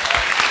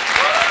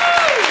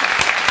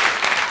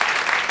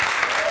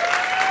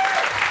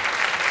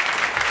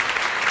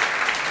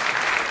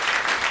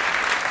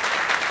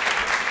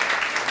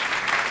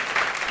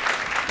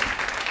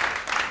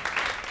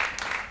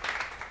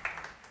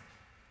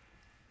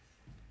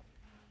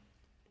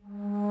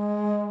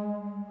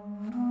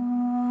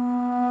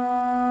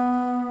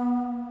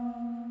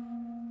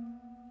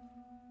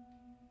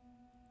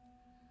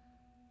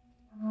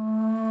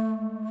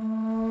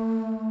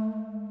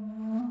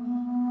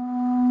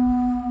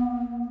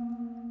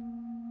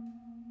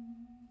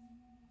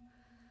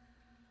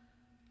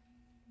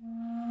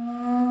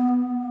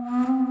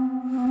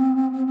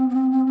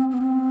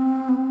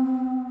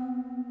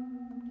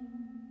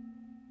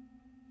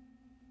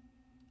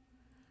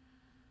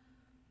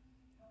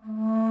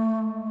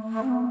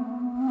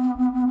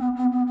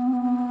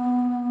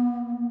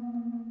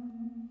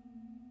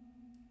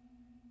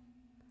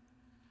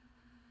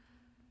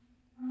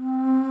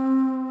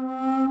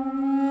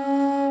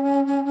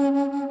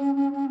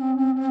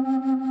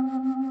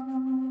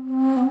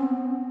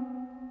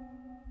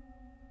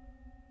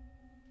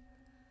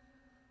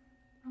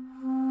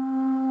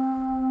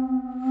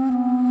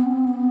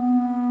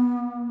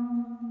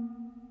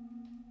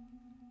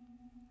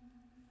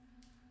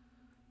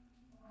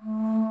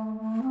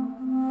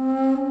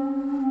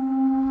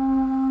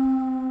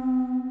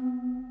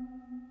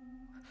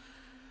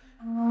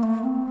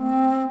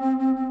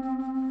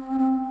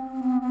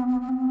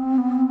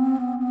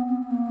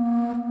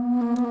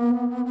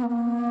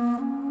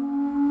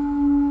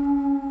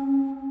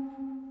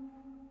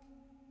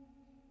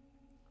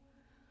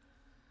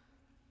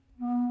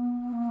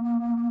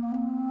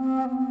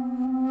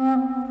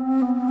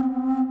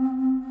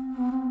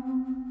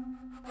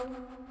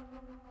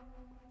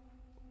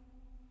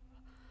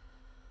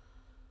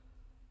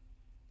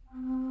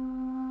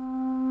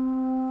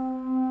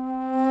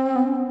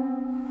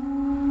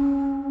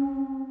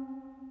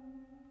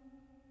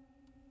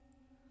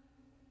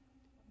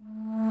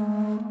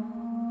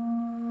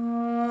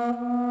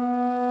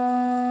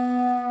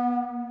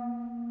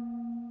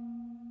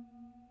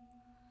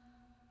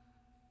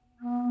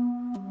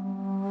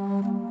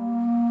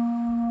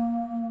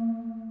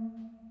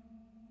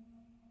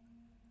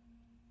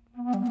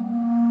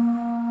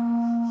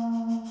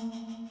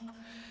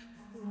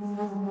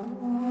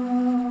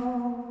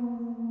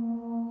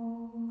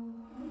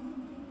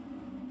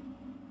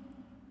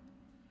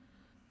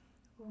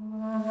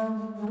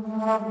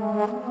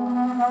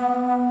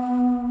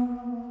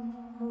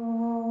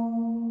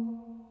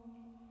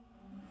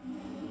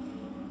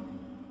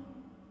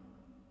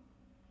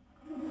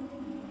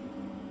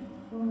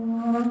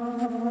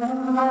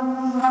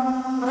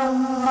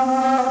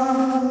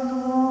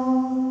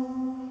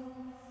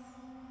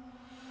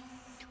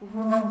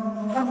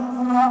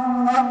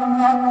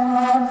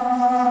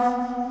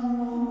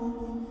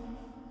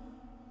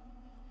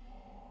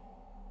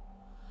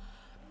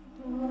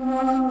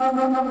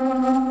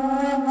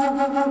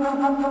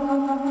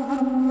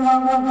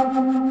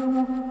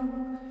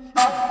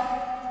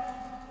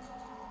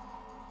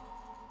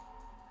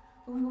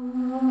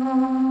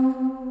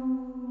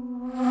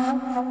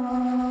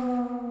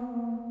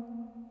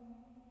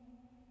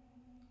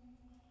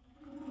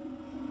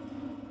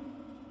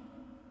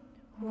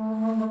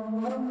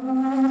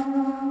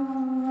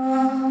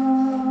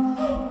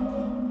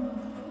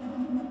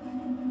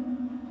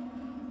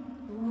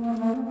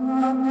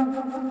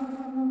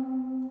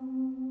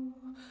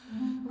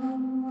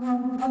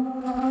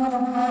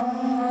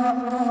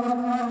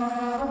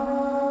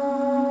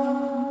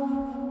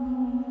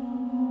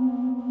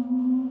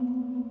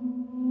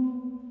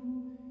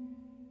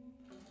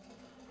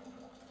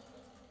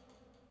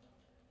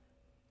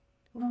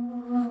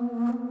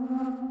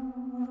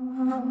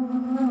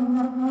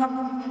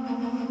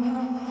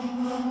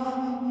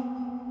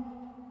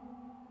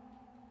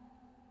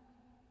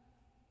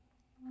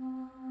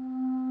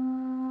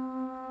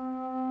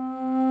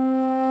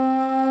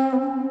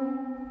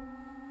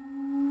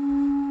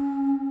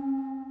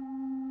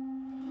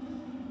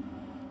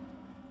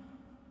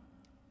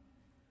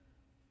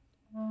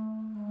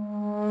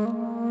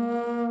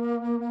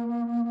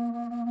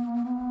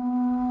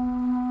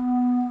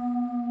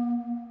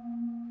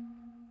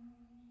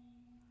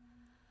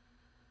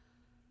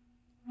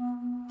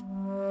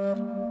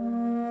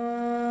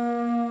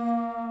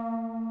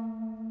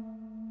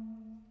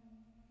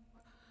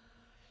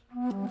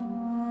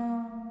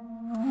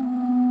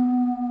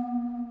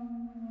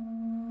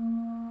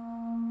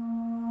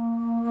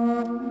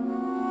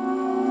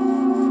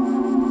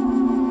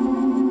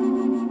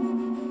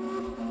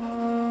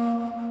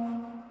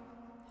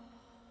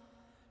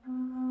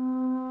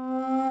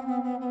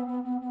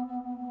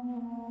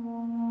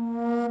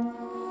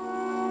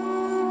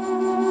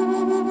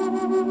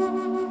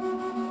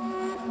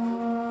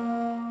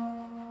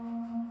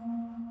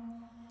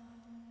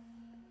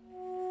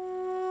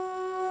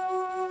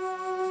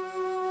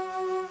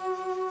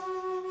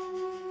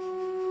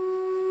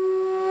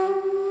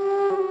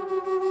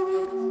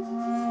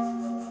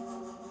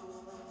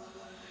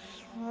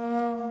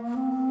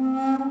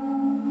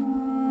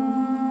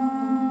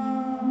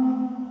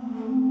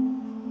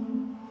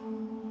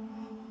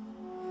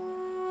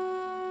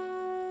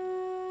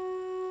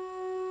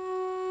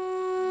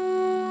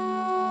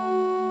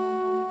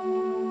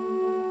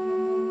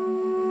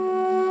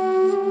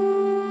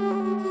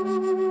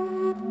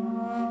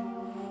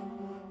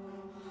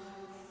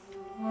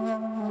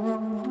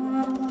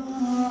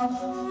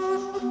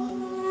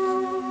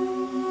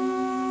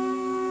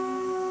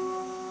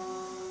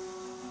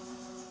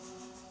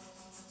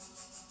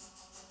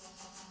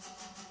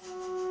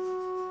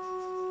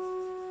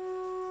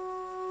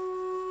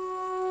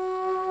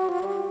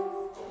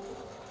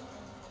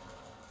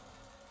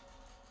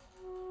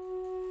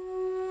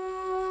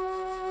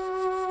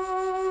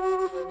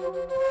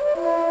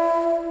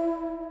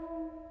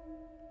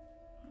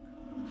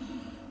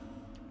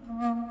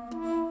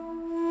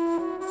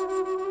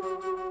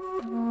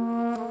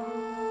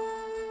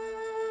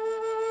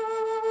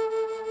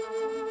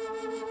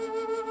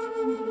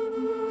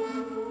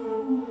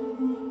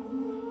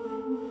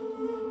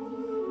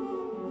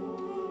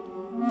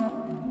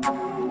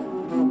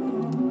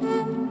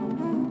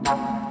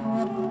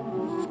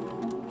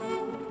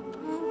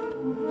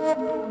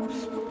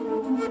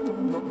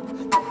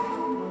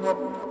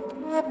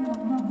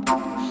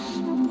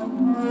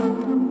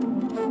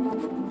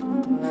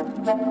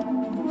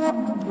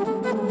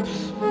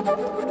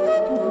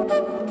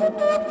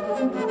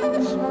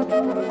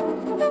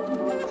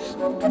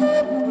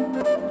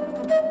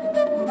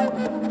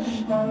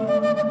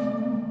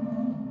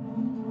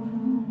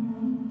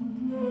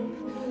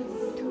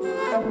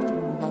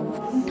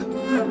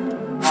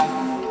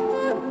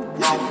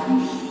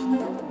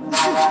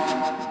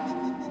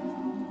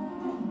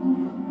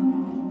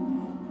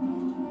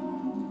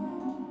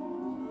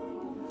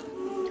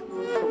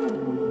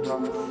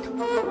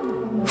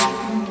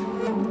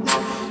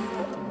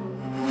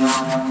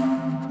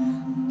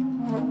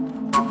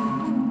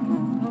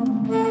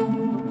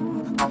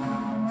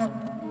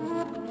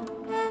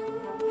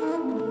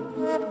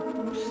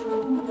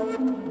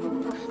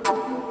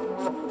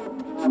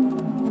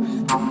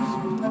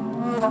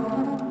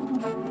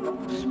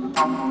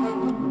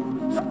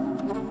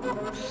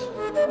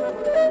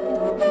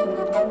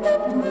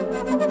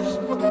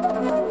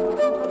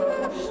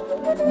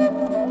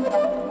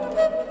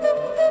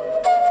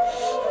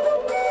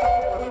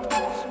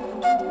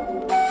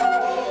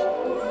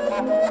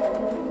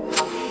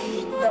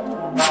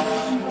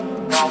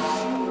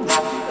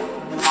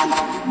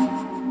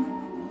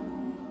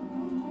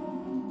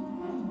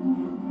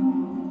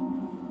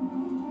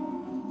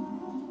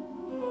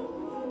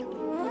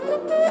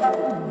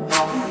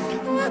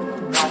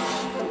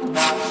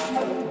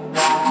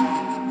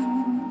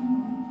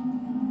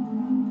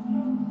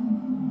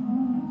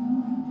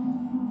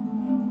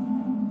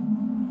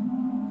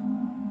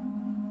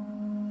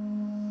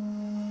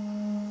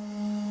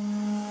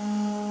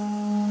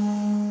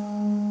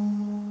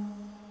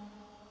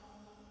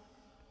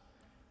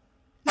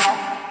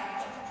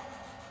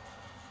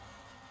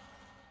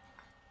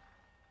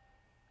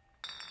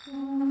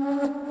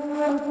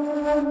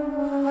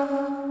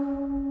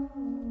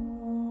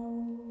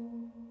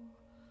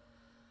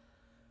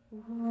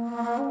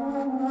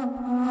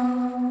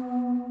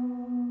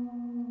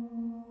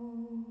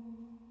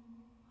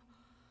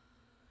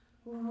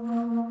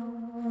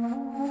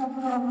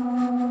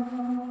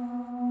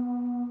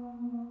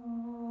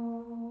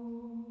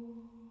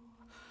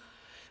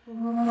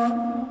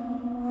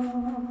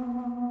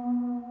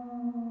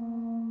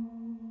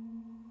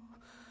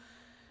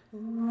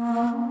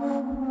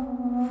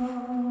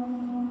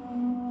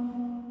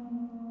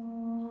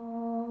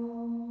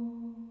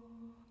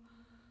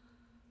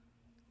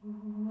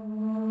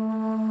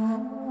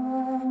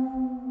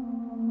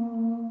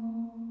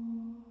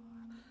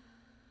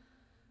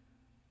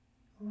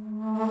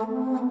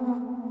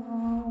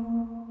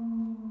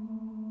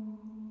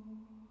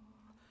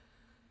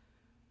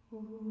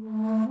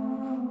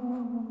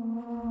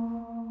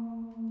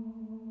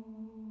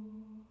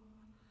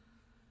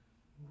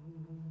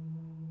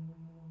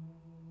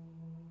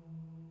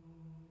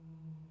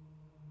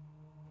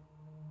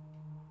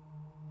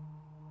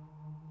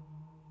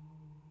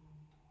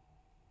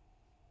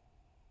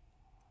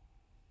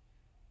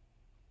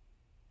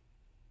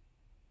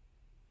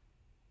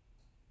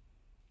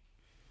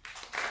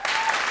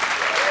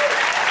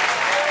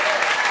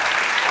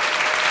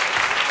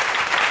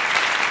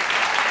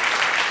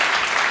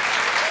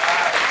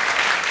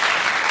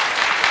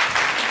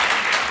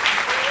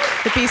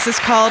 The piece is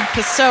called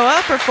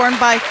Pessoa, performed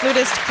by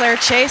flutist Claire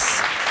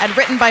Chase and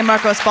written by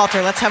Marcos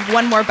Balter. Let's have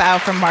one more bow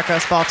from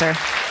Marcos Balter.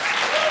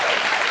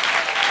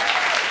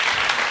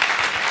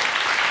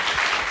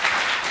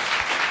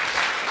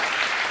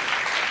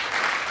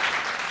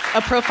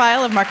 A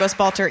profile of Marcos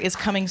Balter is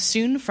coming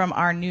soon from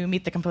our new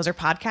Meet the Composer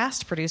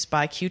podcast, produced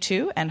by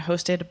Q2 and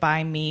hosted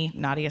by me,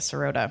 Nadia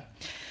Sirota.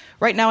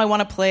 Right now, I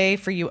want to play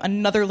for you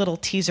another little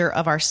teaser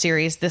of our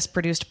series, this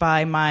produced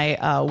by my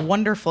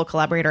wonderful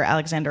collaborator,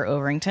 Alexander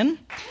Overington.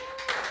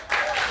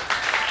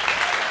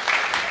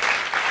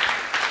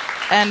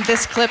 And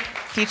this clip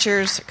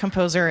features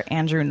composer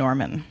Andrew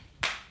Norman.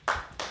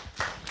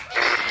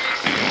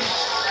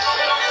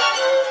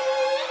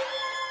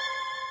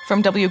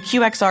 From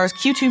WQXR's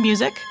Q2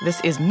 Music,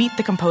 this is Meet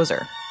the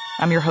Composer.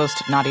 I'm your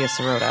host, Nadia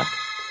Sirota.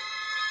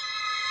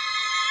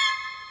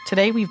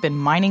 Today, we've been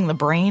mining the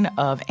brain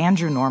of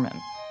Andrew Norman.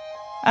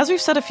 As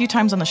we've said a few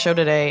times on the show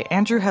today,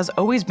 Andrew has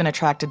always been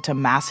attracted to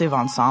massive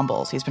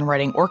ensembles. He's been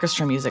writing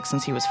orchestra music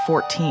since he was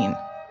 14.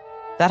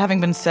 That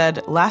having been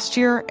said, last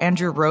year,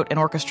 Andrew wrote an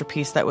orchestra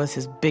piece that was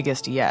his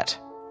biggest yet.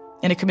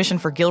 In a commission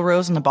for Gil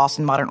Rose and the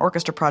Boston Modern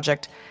Orchestra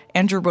Project,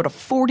 Andrew wrote a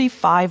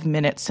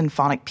 45-minute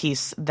symphonic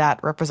piece that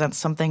represents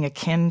something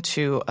akin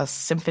to a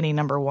Symphony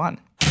No. 1.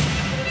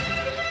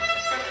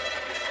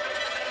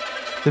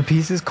 The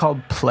piece is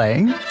called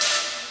Play.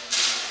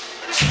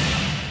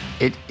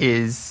 It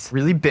is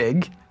really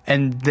big,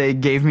 and they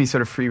gave me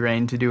sort of free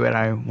rein to do what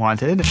I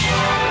wanted.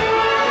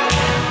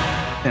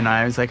 And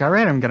I was like, all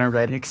right, I'm going to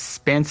write an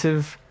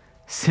expansive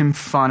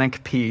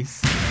symphonic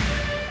piece.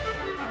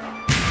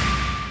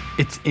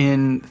 It's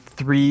in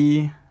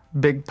 3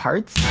 big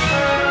parts.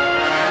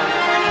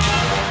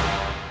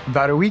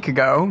 About a week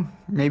ago,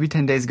 maybe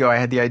 10 days ago, I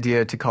had the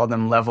idea to call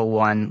them Level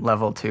 1,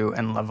 Level 2,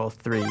 and Level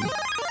 3.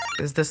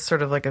 Is this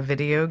sort of like a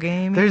video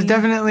game? There's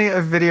definitely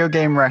a video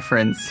game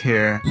reference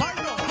here.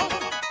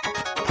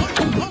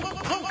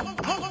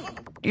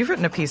 You've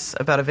written a piece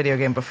about a video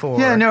game before.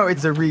 Yeah, no,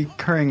 it's a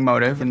recurring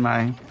motive in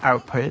my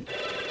output.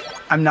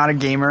 I'm not a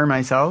gamer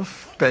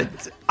myself,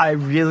 but I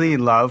really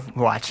love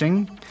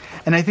watching.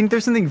 And I think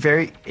there's something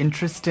very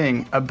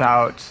interesting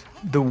about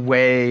the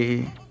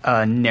way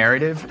a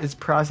narrative is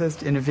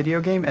processed in a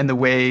video game and the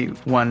way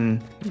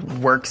one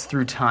works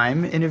through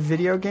time in a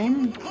video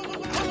game.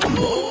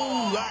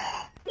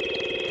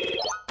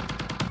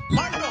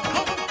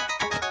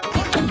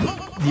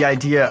 The the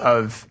idea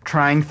of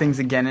trying things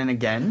again and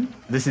again.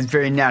 This is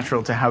very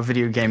natural to how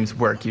video games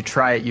work. You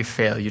try it, you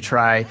fail. You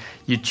try,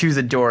 you choose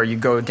a door, you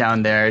go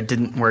down there, it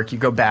didn't work, you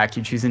go back,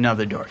 you choose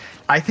another door.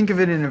 I think of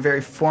it in a very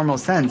formal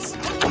sense.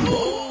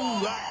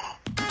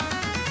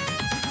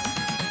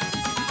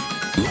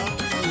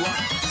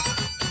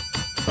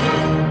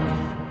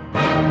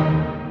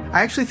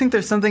 I actually think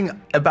there's something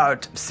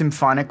about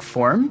symphonic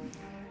form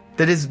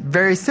that is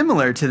very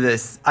similar to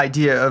this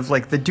idea of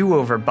like the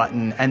do-over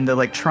button and the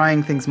like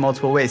trying things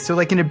multiple ways. So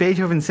like in a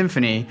Beethoven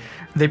symphony,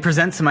 they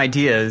present some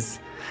ideas,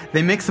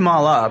 they mix them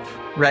all up,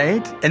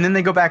 right? And then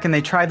they go back and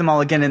they try them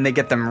all again and they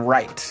get them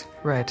right.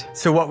 Right.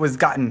 So what was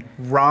gotten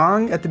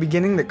wrong at the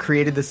beginning that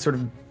created this sort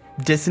of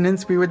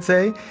dissonance, we would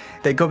say,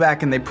 they go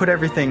back and they put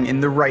everything in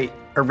the right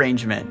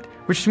arrangement,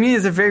 which to me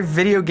is a very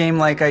video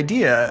game-like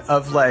idea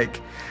of like,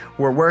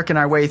 we're working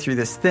our way through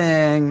this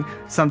thing,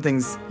 some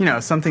things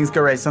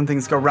go right, some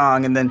things go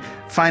wrong, and then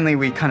finally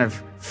we kind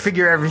of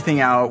figure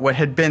everything out. What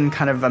had been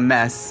kind of a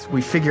mess,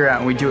 we figure out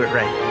and we do it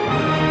right.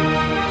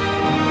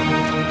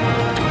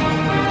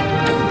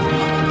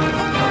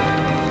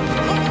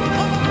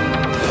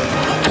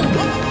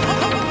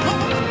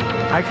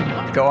 I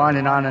could go on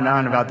and on and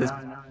on about this.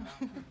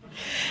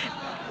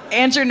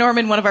 Andrew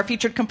Norman, one of our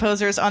featured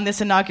composers on this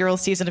inaugural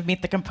season of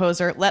Meet the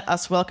Composer. Let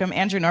us welcome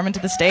Andrew Norman to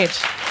the stage.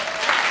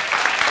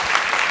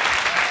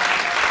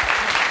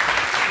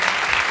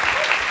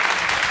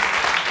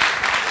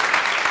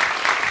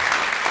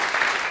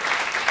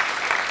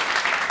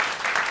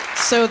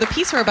 So the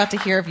piece we're about to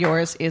hear of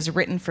yours is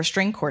written for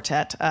string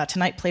quartet,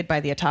 tonight played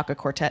by the Ataka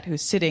Quartet,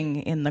 who's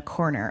sitting in the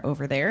corner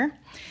over there.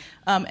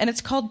 And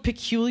it's called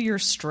Peculiar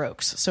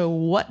Strokes. So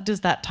what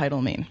does that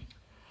title mean?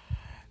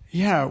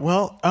 Yeah,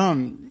 well,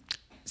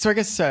 so I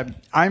guess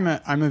I'm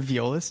a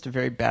violist, a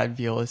very bad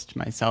violist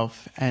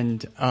myself,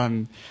 and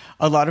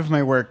a lot of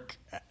my work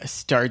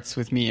starts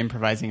with me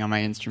improvising on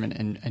my instrument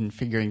and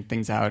figuring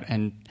things out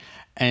and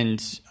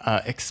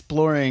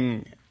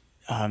exploring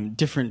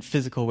different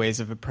physical ways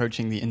of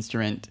approaching the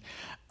instrument.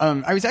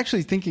 I was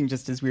actually thinking,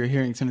 just as we were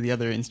hearing some of the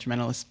other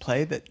instrumentalists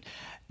play, that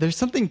there's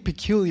something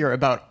peculiar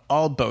about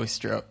all bow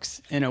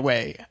strokes in a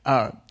way.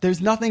 There's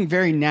nothing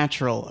very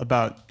natural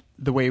about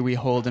the way we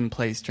hold and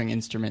play string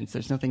instruments.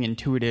 There's nothing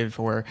intuitive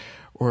or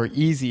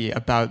easy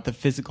about the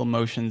physical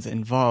motions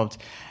involved.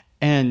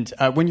 And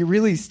when you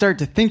really start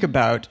to think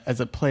about, as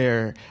a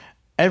player,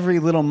 every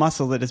little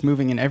muscle that is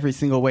moving in every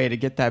single way to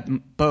get that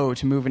bow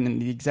to move in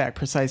the exact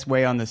precise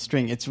way on the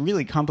string, it's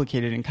really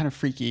complicated and kind of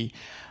freaky.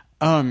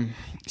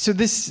 So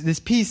this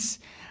piece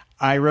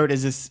I wrote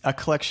is a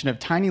collection of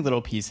tiny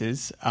little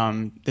pieces.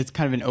 It's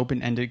kind of an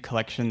open-ended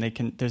collection.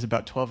 There's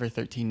about 12 or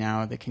 13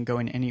 now. They can go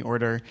in any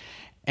order.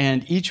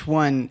 And each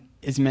one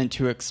is meant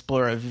to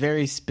explore a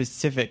very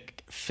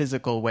specific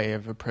physical way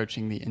of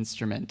approaching the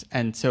instrument.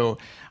 And so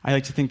I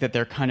like to think that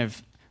they're kind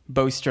of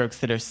bow strokes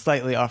that are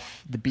slightly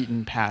off the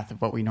beaten path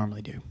of what we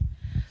normally do.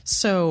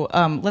 So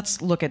let's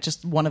look at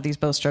just one of these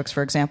bow strokes,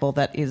 for example,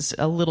 that is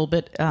a little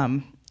bit,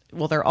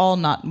 well, they're all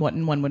not what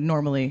one would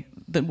normally,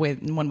 the way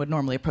one would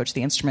normally approach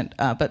the instrument,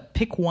 but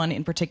pick one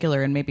in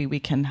particular and maybe we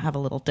can have a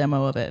little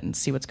demo of it and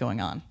see what's going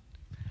on.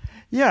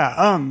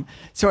 Yeah,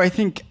 so I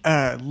think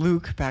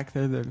Luke back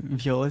there, the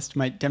violist,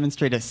 might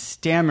demonstrate a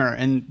stammer,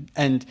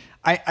 and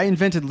I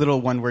invented little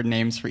one-word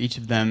names for each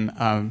of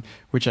them,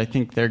 which I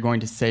think they're going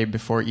to say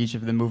before each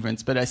of the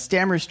movements. But a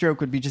stammer stroke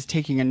would be just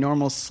taking a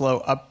normal slow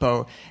up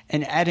bow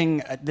and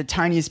adding the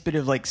tiniest bit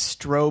of like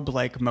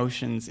strobe-like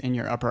motions in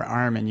your upper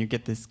arm, and you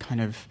get this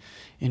kind of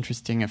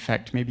interesting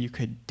effect. Maybe you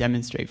could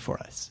demonstrate for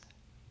us.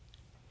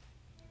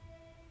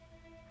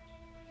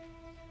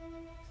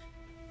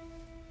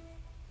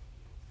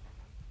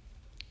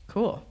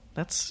 Cool.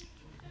 That's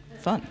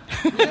fun.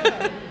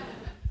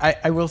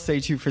 I will say,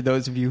 too, for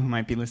those of you who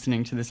might be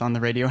listening to this on the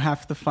radio,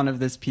 half the fun of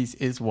this piece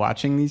is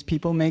watching these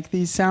people make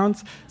these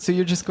sounds. So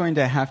you're just going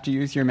to have to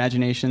use your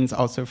imaginations,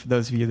 also for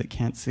those of you that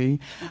can't see,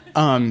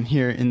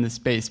 here in the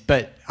space.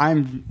 But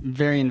I'm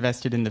very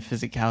invested in the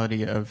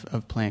physicality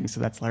of playing,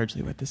 so that's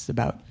largely what this is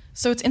about.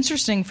 So it's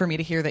interesting for me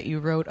to hear that you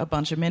wrote a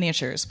bunch of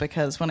miniatures,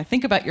 because when I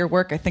think about your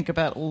work, I think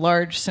about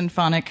large,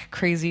 symphonic,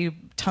 crazy,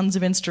 tons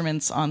of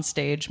instruments on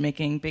stage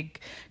making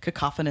big,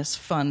 cacophonous,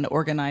 fun,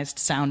 organized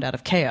sound out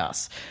of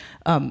chaos.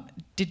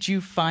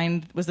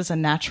 Was this a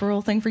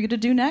natural thing for you to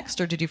do next,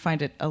 or did you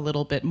find it a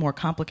little bit more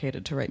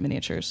complicated to write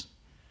miniatures?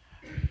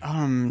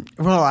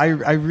 Well, I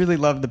really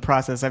love the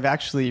process. I've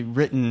actually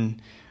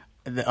written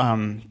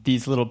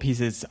these little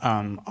pieces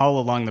all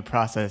along the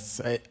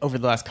process over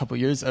the last couple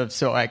of years.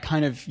 So I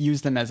kind of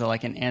use them as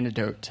an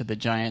antidote to the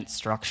giant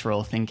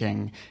structural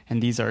thinking.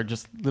 And these are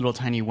just little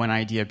tiny one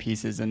idea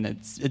pieces, and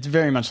it's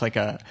very much like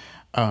a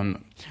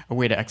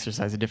way to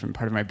exercise a different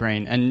part of my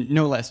brain, and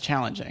no less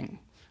challenging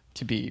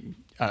to be.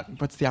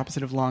 What's the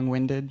opposite of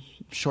long-winded?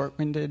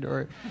 Short-winded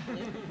or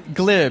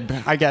glib?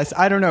 I guess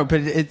I don't know, but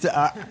it's.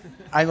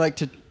 I like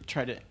to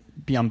try to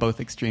be on both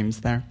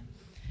extremes there.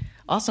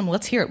 Awesome.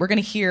 Let's hear it. We're going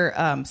to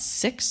hear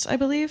 6, I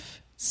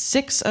believe.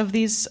 6 of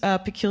these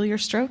peculiar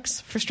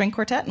strokes for string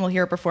quartet, and we'll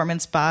hear a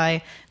performance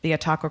by the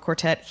Attacco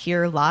Quartet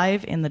here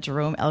live in the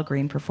Jerome L.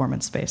 Greene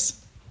Performance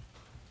Space.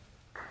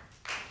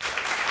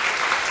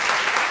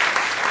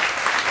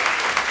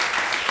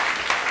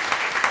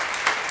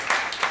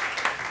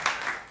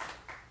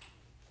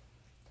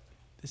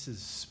 This is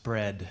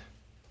Spread.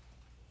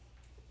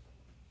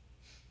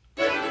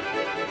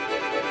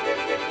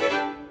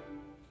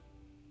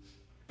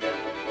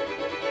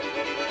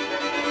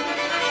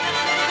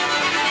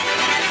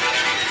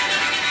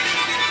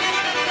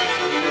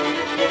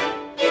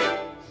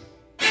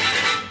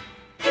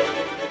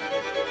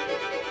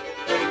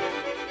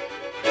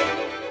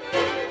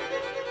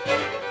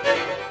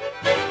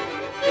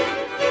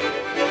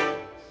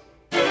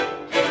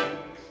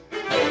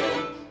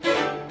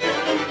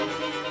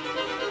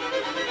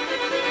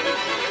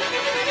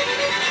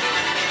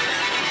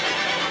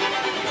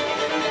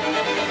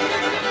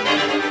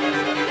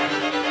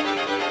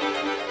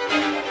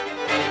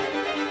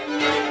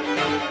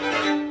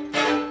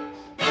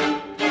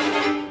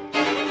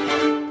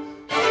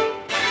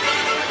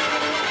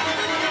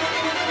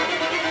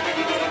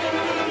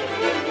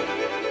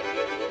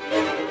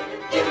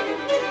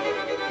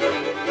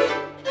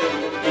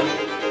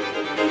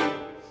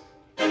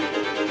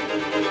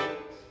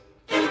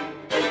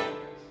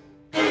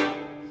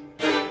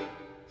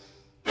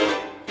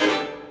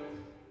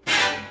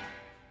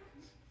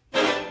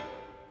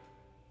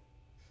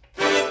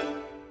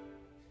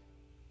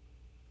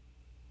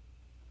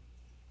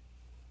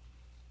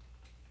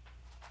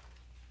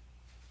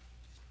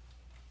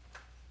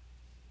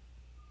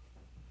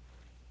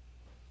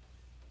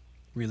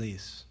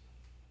 Release.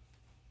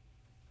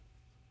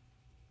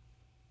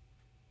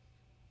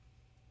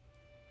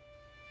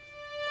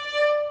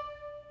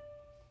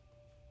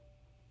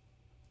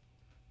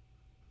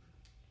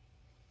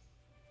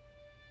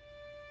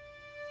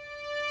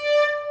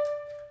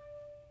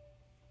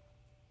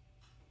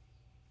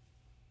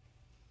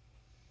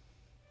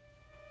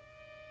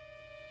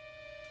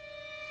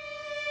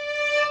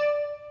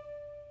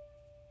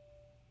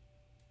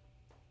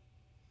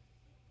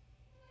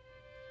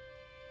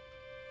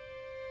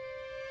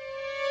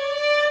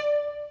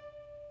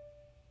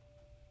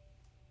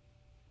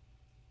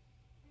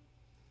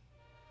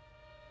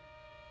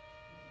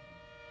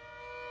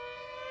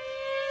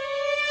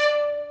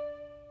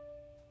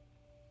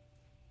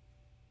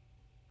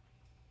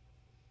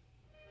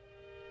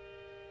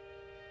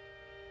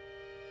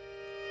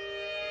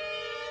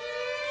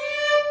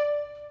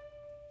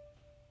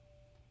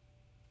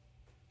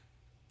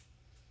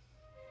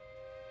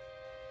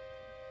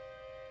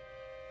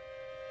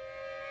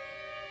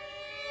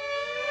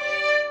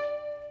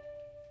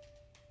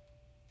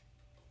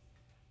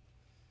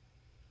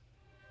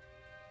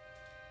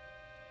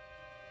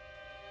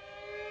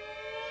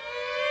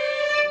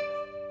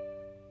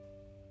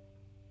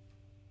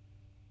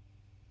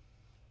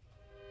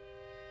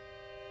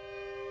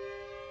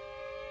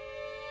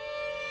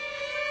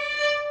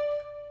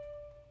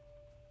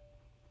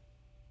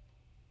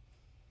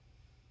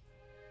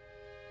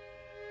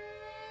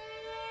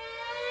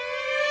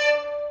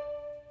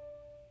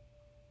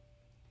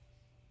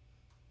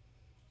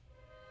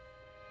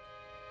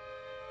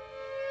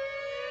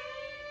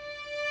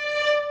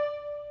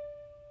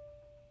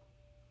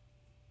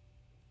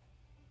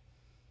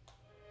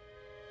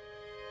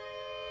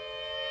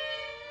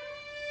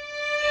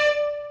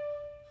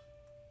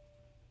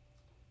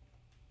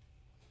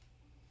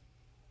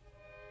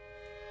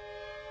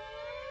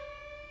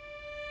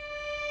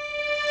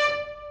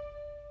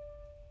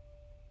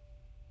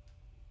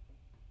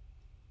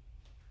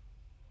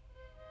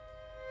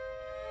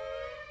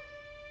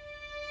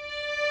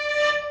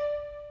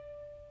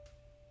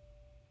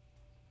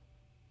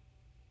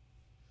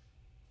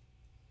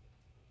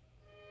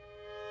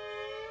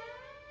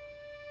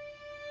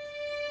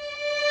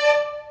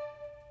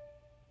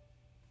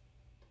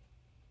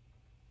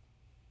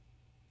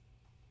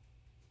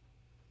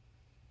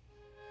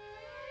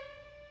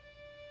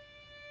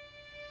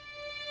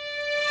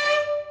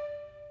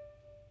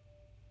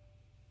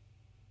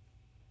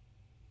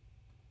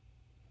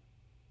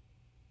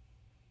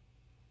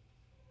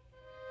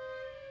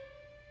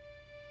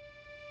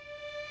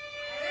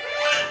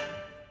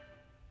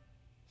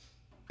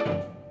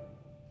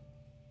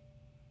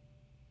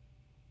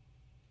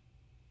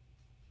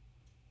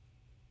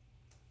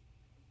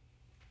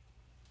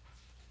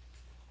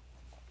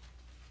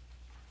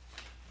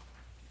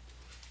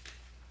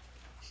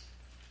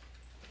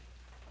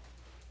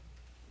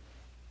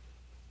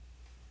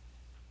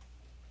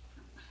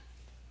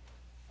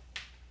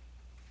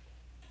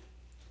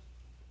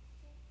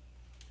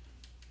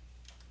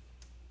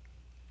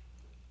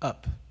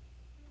 Up.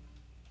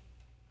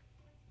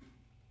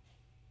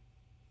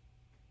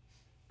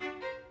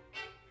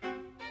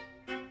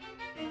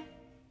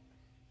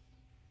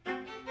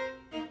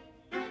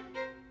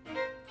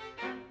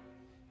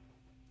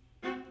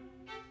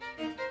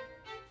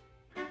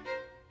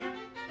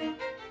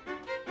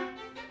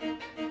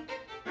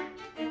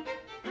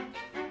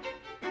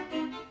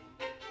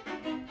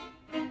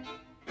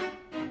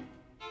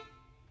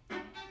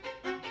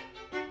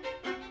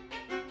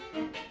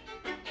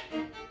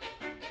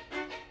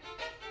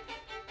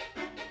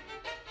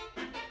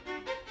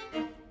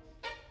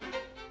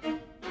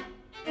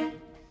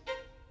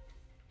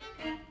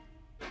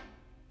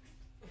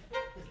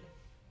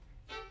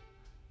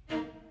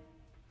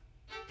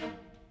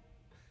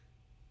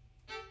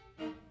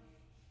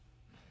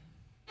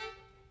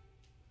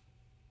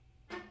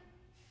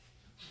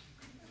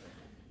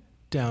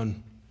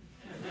 Down.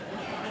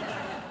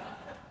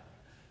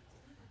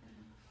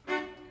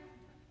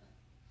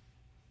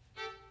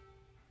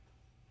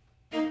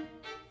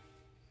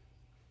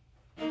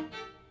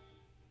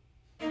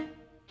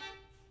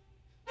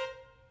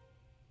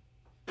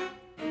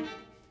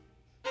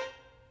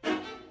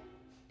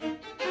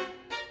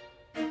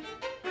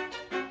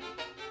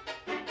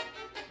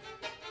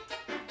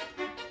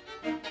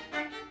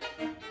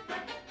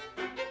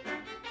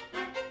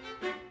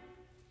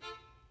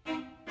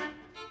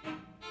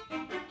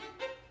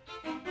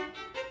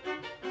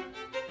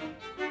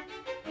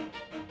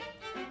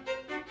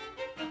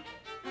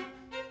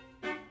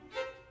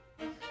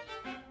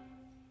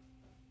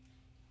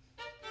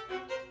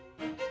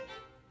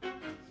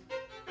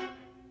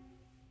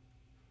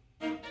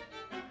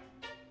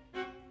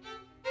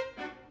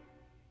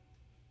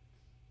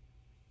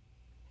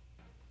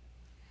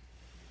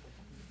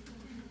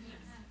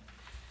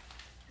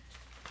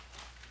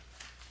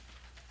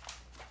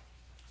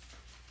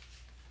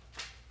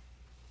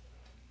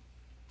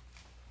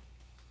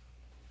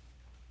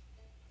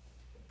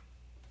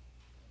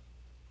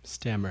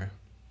 Stammer.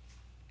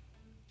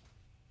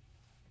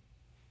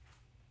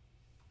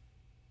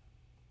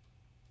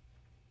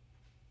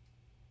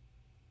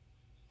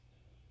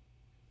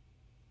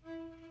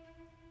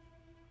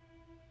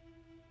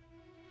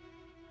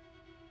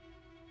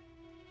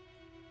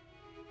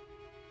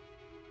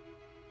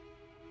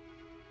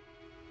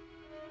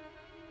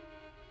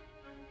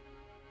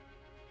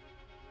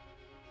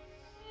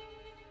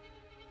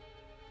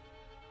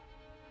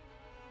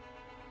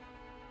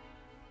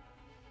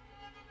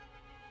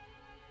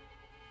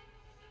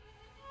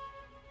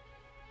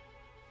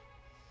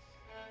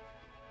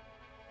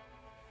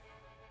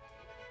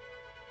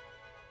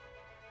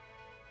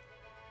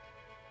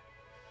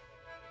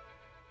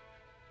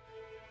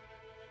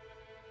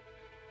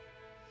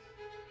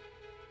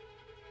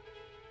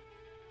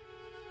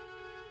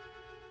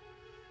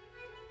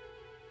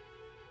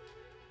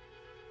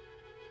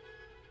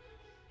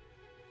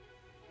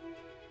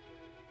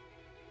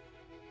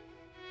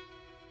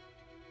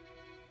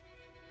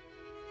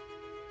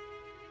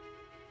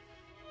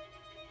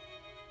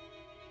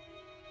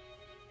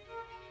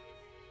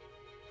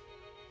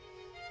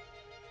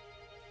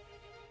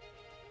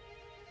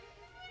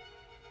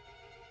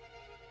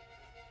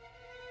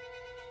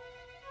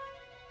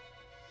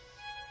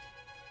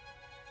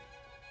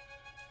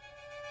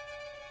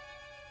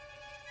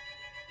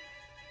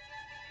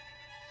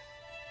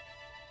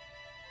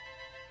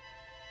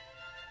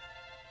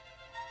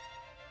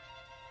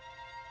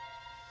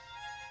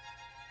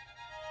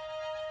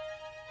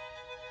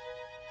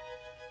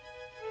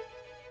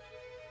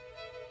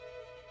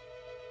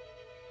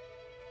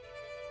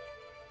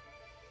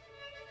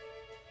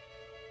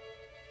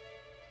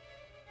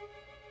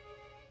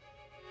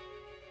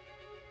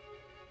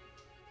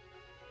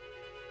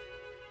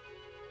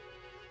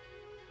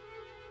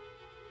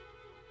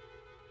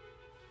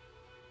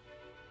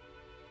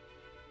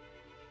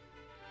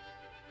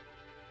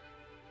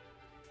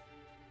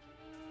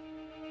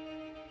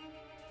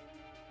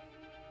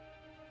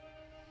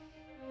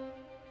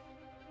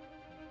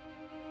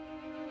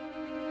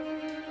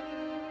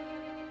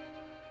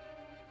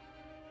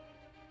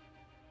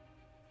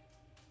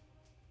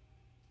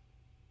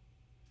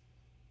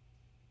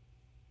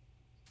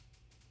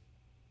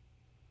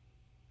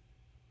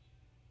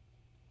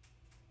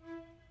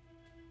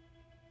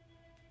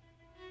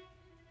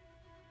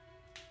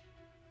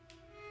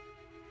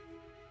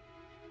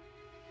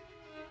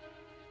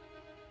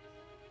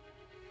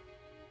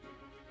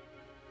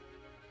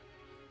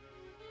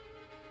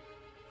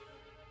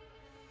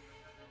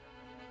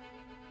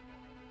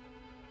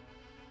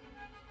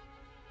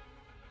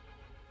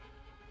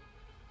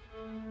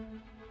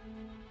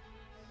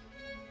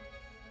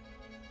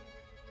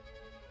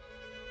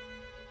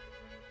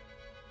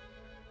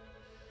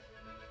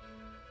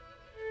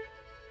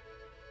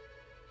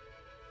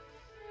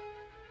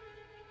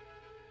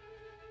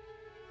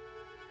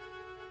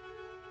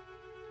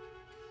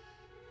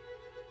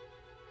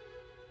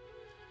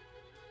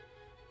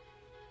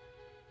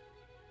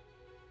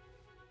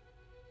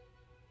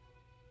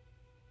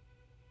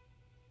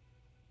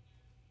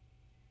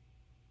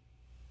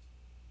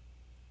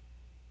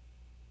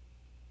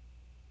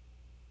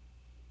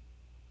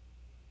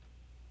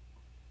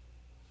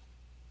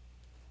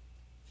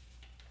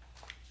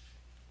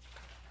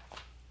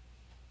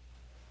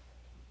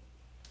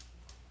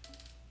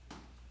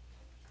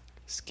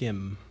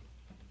 Skim.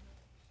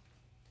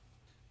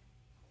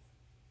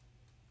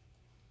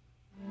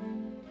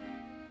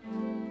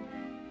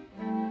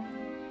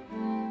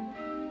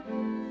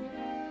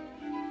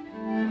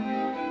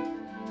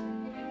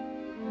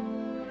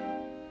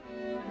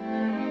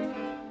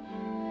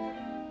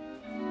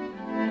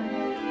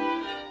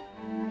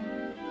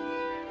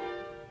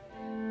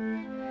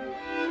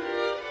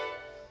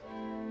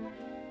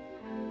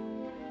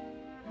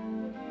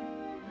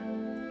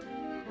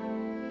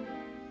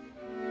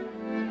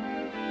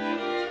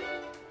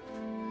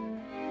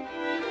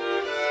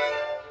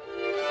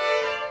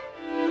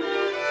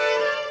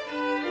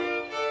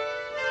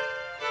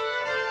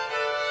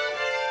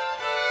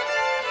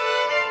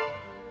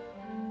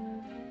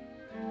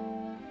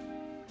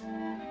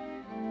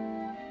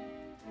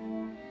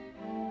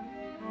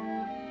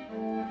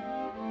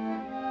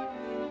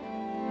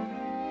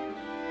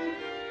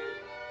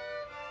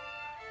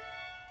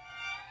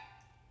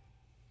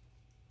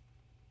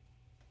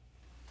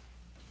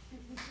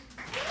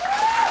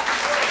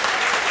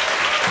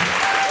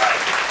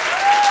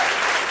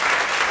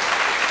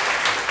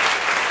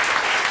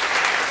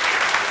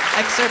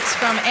 Excerpts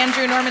from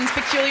Andrew Norman's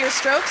Peculiar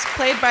Strokes,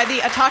 played by the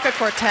Ataka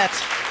Quartet.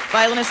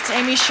 Violinists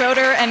Amy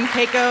Schroeder and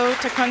Keiko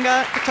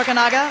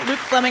Tokunaga, Luke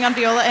Fleming on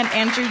viola, and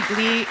Andrew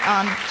Lee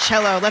on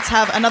cello. Let's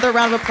have another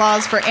round of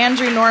applause for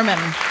Andrew Norman.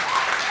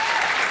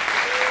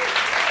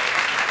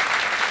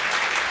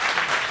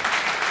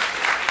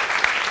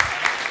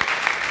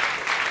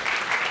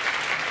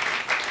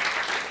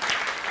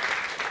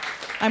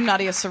 I'm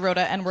Nadia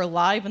Sirota, and we're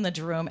live in the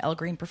Jerome L.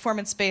 Greene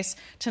Performance Space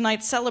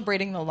tonight,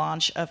 celebrating the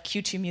launch of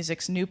Q2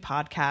 Music's new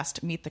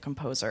podcast, Meet the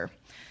Composer.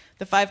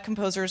 The 5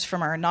 composers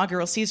from our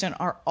inaugural season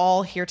are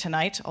all here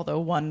tonight, although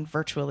one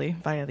virtually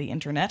via the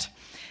internet.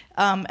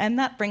 And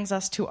that brings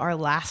us to our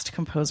last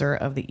composer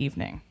of the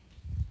evening.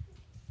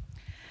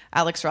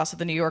 Alex Ross of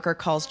The New Yorker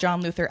calls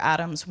John Luther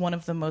Adams one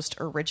of the most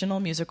original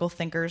musical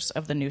thinkers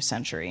of the new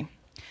century.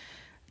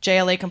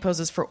 JLA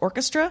composes for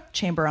orchestra,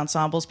 chamber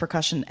ensembles,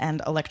 percussion,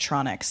 and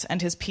electronics, and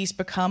his piece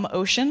Become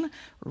Ocean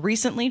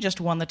recently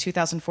just won the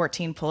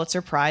 2014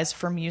 Pulitzer Prize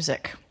for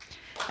Music.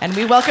 And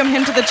we welcome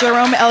him to the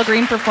Jerome L.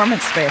 Greene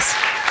Performance Space.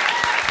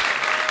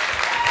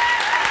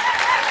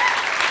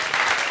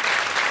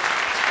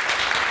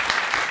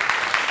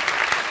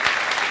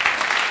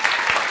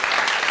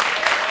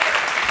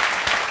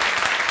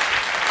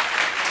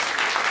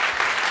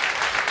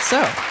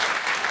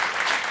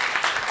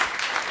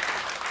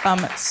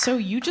 So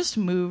you just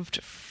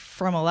moved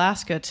from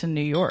Alaska to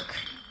New York.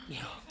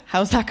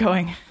 How's that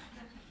going?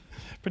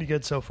 Pretty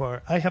good so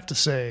far. I have to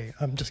say,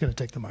 I'm just going to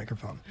take the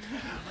microphone.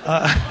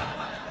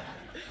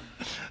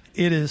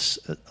 It is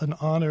an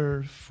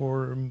honor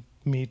for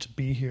me to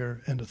be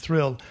here and a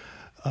thrill.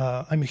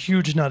 I'm a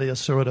huge Nadia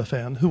Sirota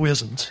fan. Who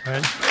isn't,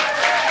 right?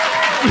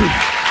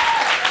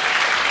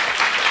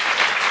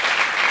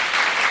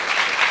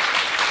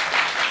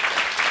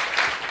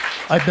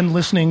 I've been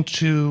listening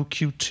to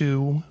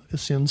Q2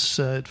 since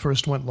it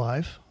first went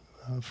live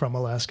from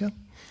Alaska.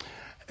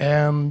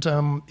 And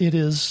it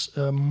is,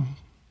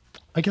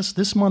 I guess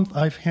this month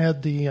I've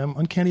had the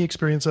uncanny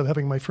experience of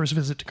having my first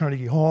visit to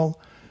Carnegie Hall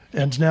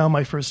and now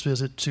my first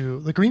visit to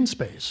the Greene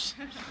Space.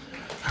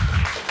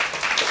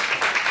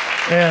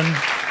 And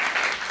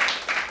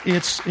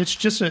it's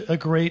just a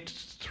great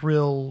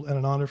thrill and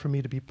an honor for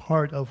me to be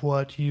part of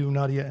what you,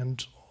 Nadia,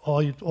 and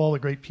all the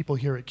great people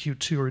here at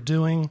Q2 are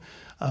doing,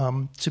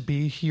 to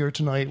be here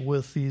tonight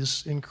with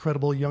these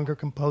incredible younger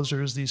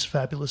composers, these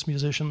fabulous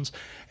musicians,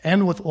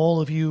 and with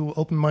all of you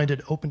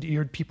open-minded,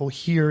 open-eared people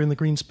here in the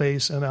Greene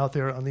Space and out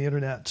there on the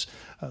internet.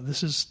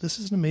 This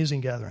is an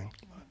amazing gathering.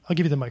 I'll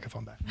give you the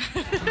microphone back.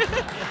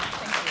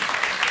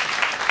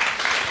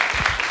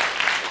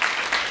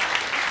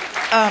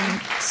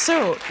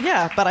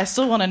 But I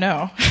still want to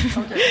know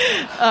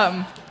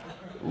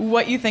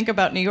what you think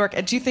about New York.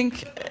 Do you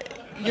think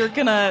you're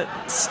going to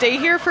stay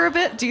here for a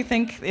bit? Do you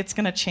think it's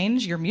going to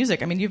change your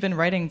music? I mean, you've been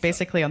writing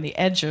basically on the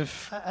edge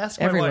of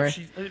everywhere.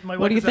 My wife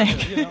what do you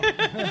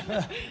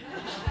think?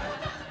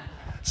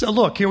 So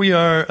look, here we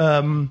are,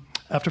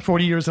 after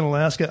 40 years in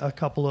Alaska, a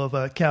couple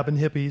of cabin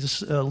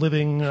hippies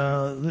living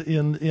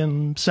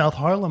in South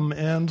Harlem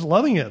and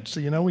loving it.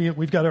 You know,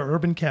 we've got our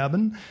urban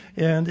cabin,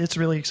 and it's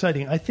really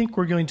exciting. I think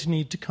we're going to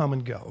need to come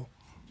and go.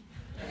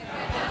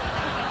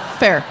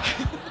 Fair.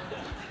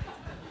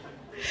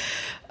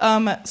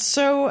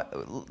 So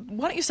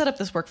why don't you set up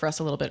this work for us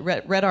a little bit?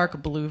 Red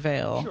Arc, Blue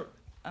Veil.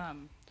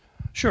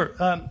 Sure.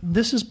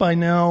 This is by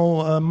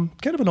now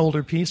kind of an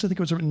older piece. I think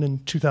it was written in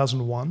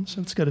 2001,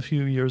 so it's got a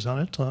few years on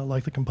it,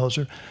 like the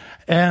composer.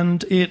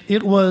 And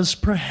it was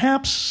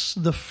perhaps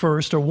the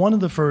first, or one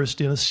of the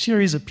first, in a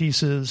series of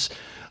pieces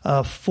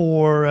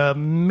for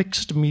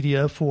mixed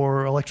media,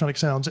 for electronic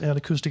sounds and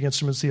acoustic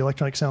instruments. The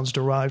electronic sounds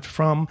derived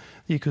from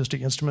the acoustic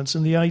instruments.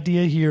 And the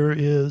idea here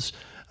is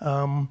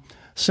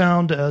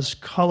sound as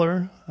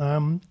color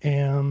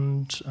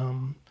and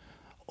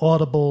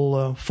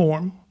audible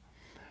form.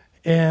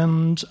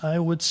 And I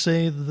would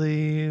say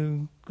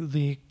the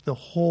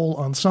whole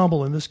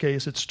ensemble, in this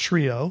case it's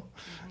trio,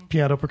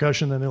 piano,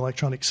 percussion, and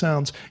electronic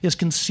sounds, is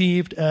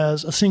conceived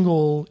as a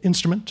single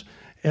instrument,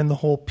 and the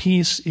whole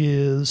piece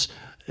is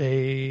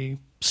a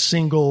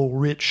single,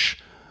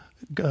 rich,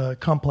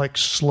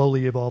 complex,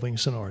 slowly evolving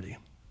sonority.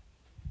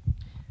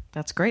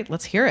 That's great.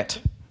 Let's hear it.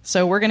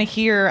 So we're going to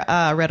hear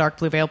Red Arc,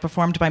 Blue Veil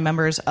performed by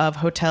members of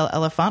Hotel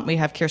Elephant. We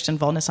have Kirsten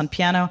Volness on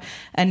piano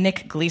and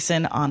Nick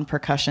Gleason on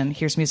percussion.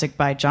 Here's music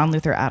by John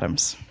Luther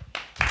Adams.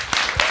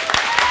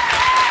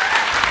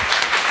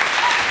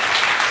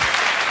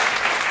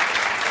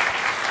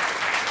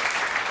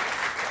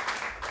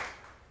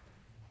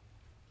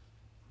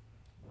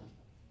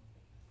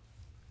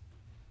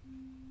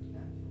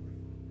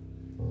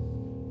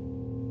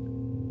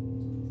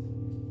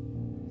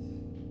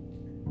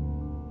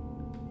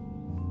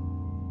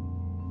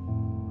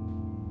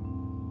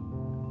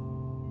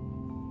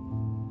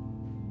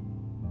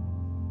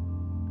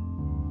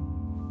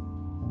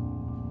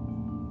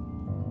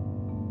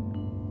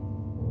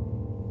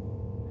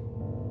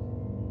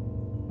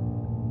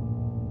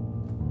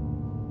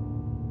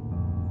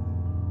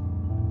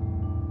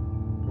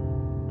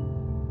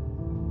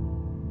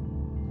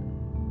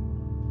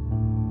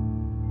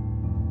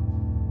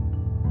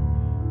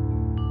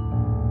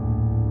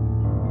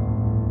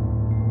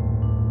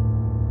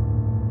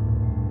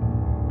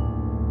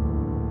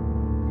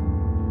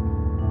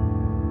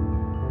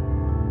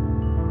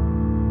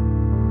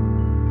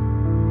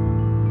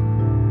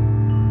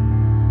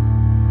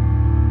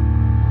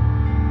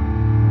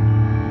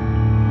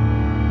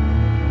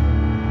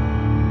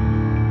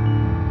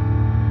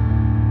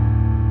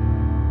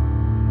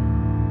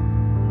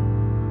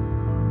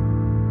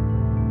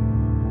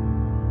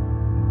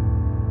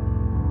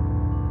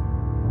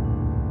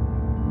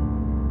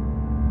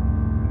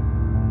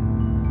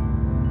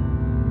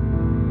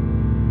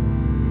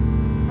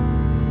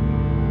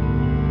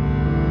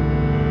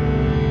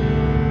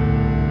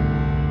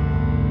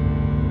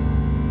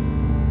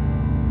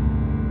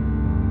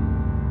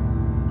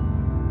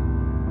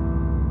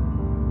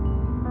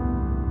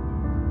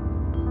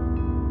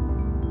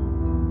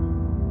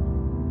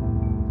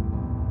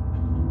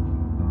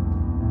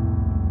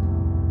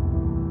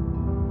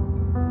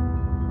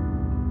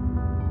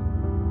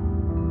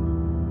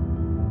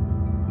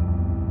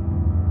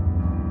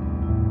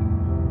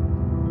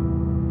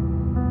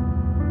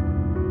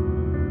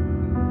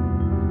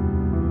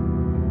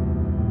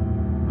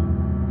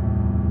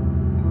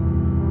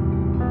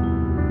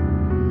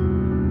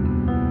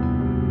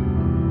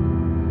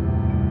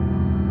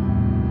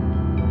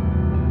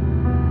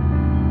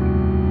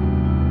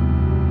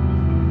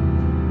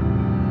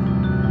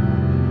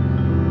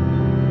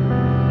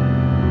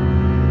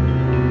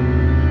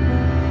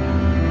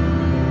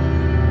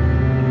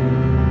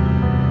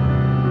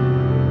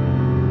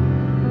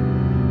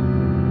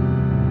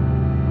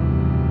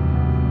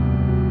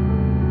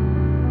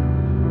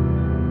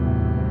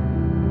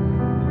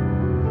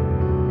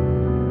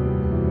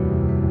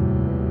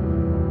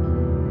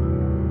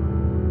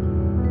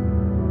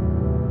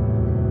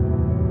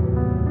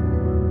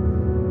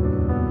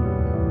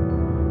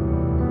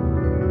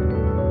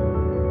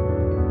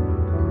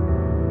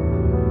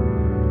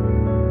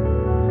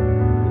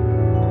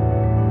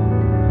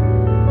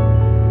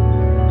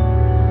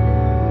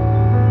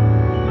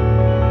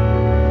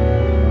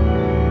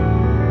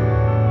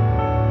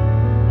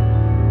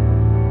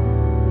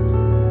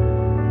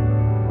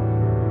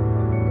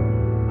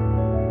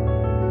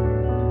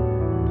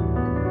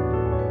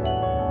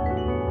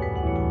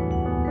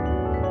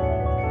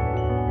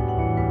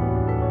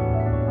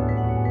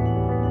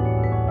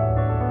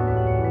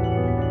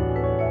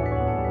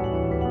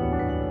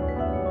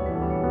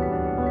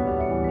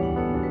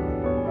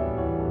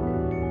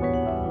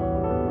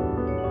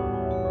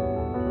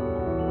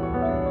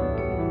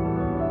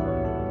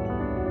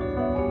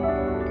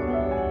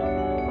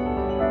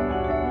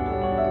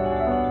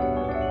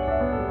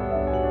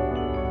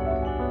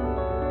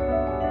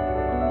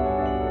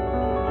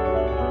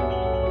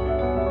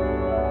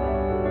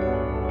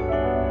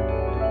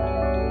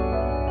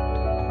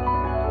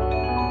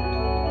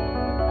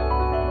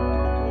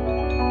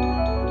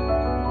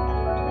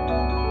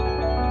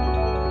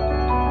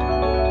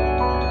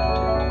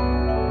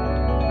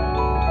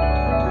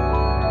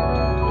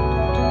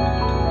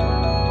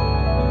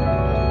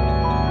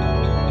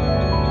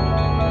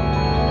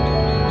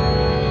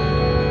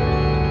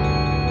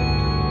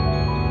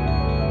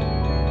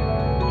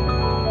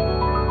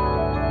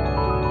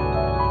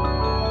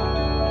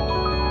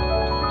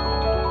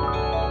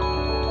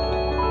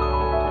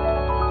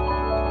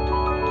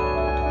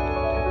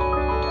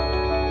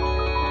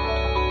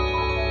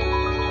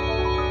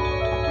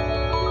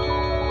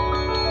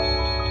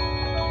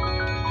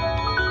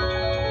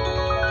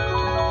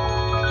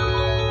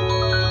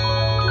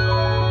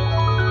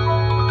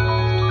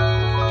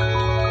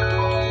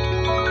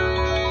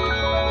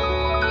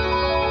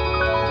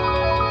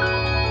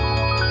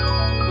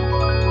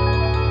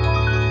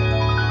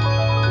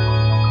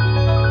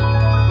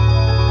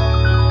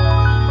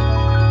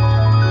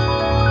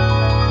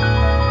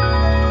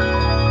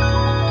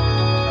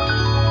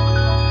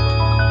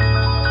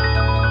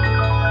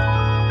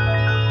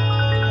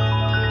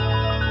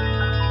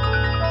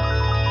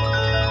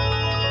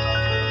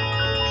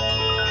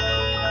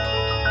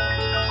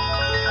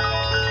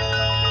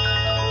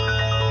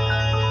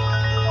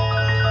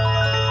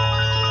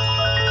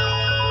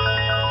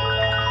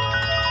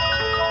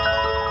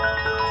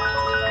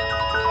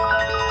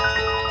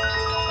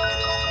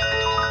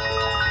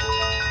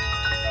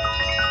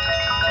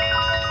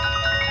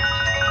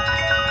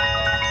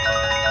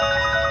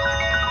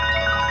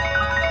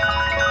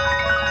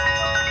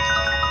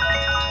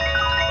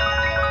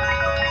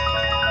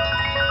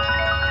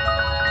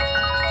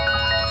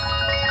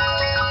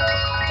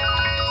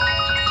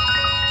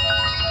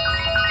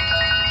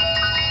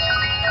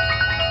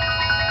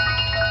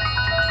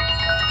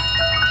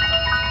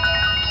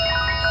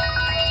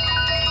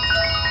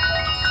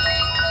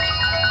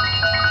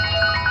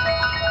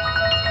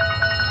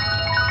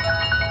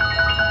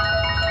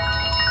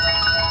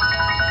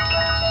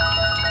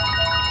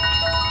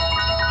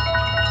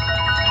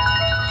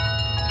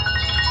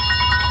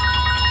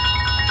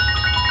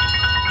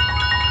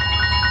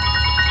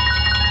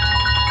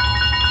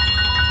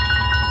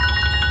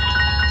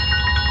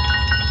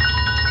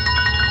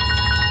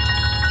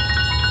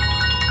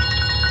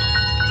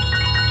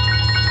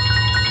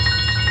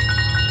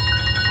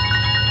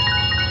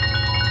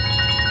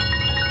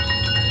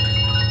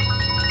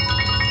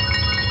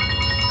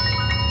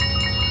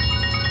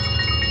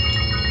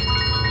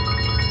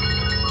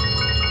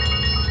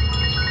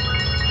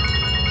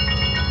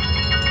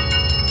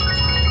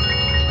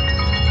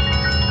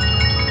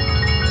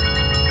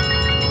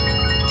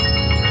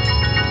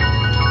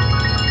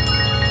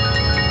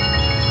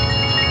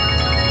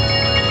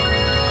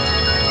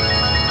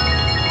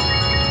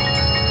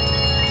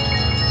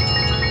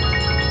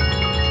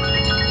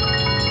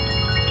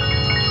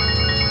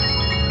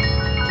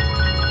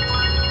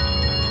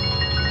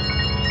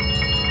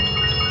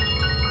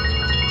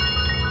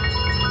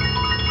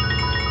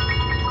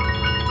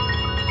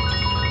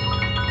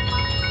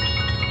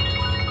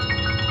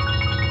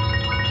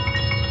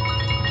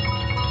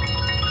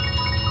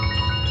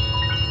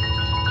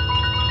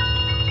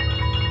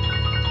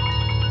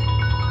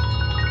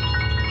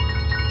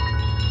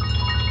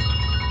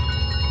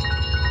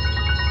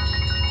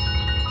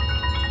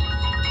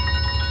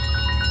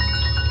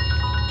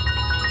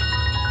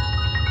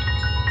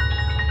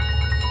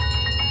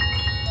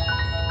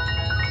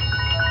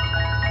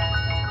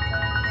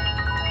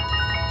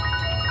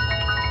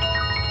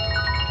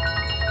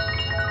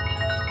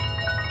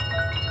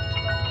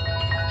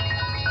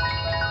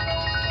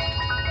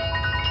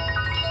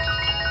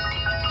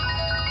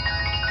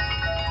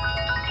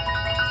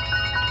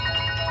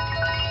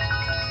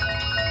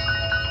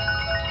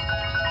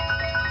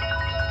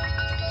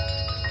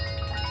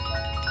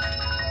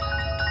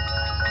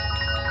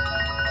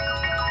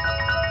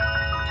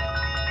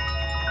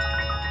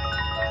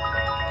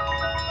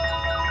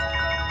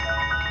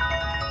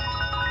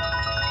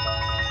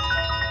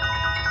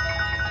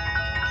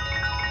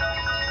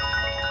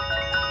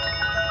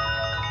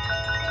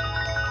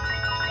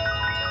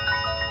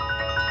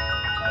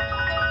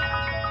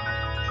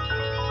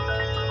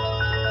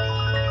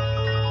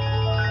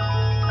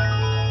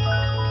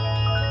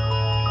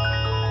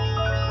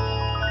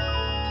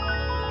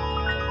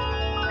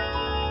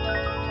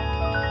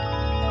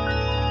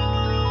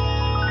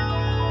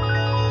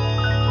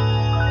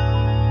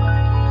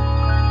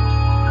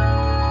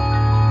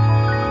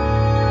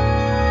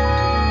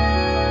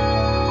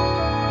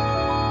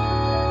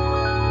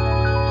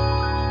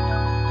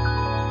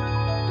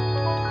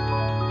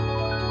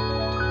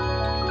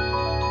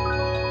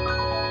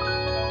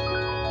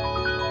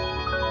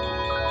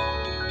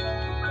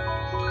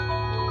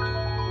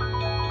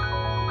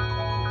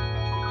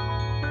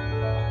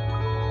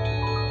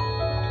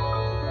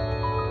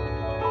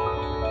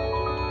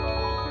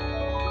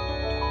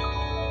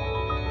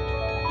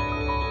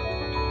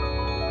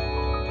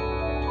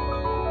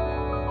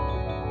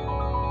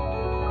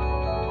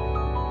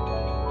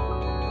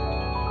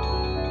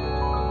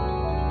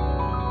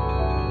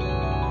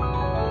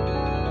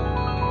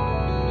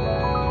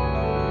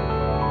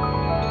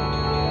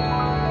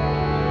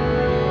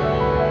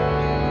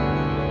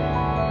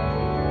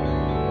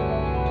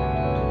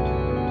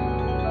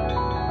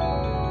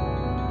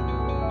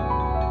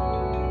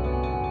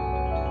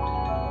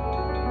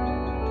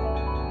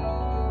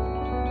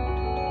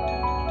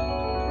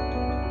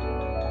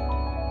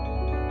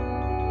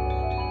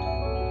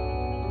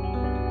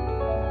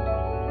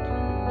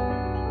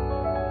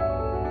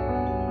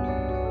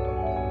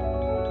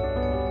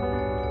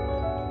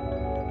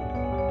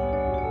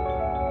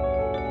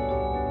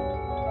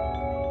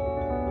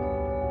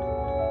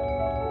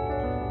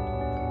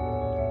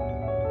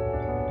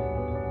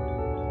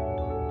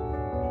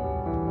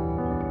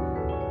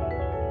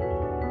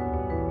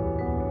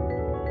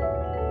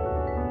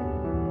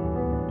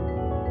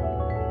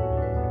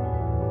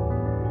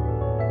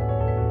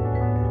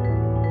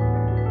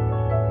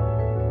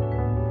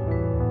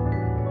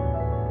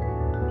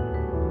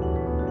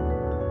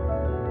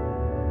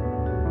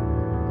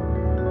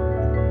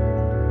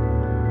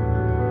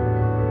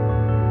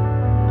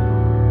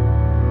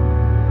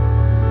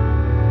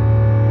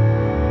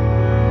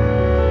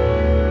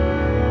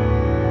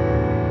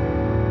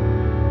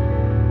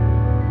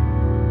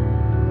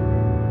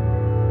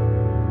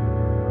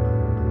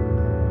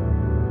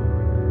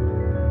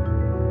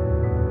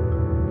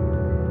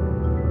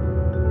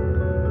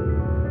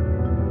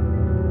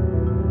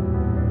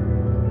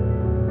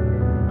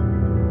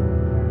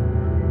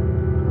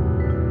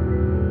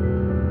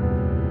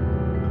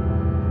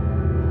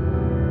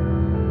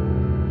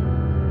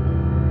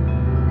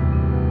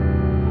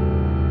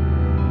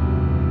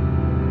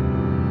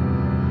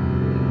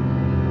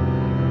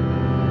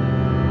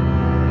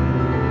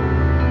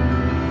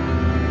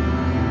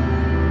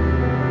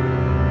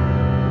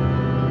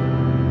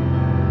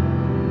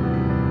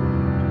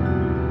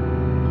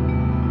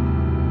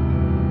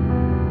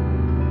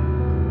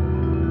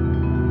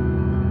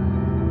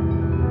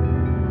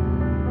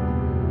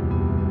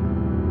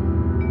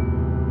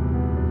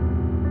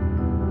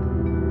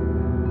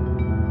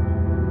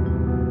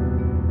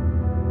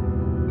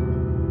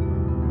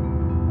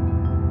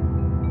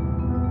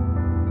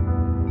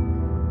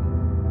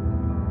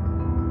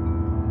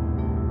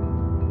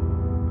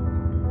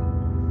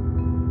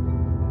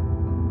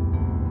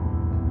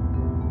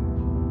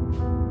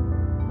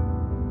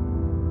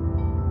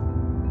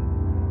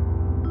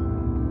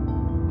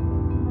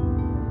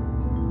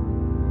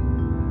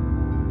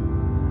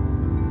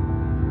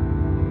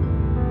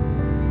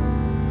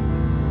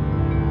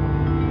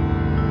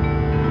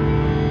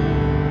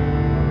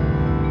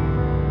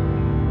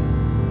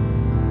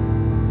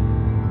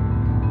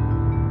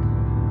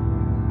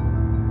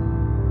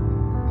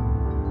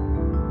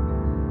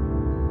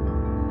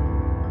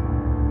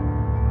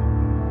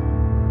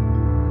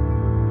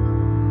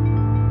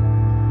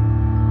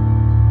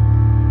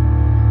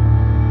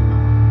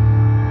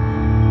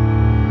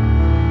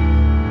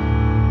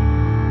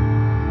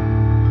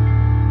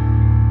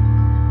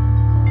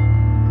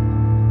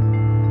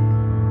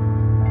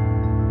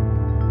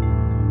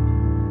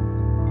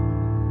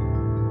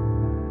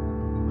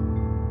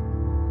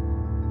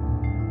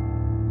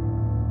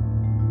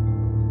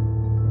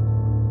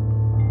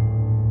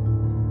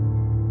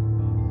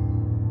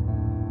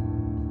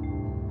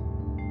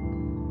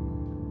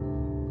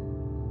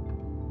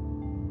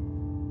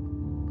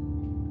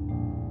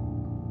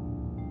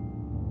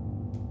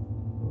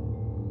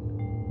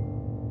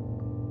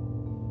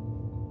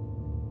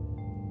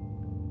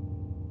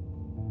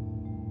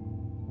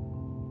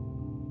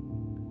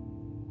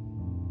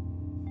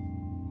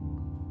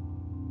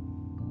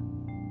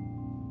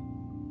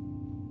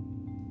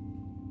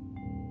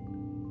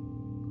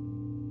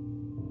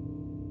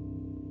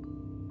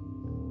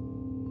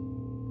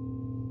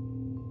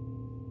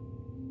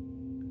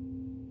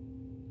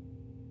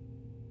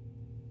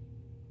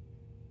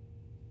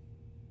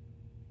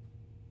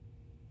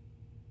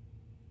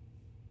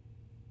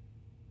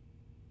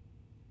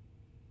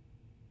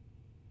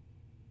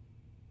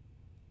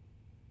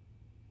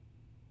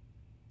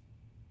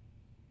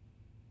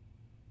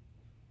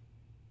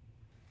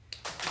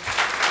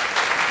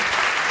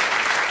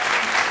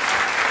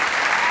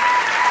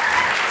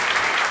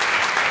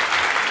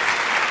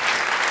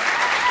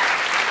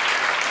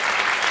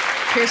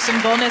 Kirsten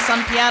Bonis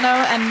on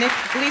piano, and Nick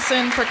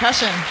Gleason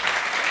percussion.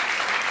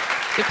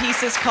 The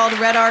piece is called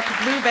Red Arc,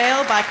 Blue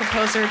Veil by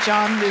composer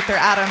John Luther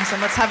Adams. And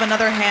let's have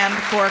another hand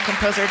for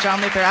composer John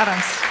Luther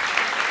Adams.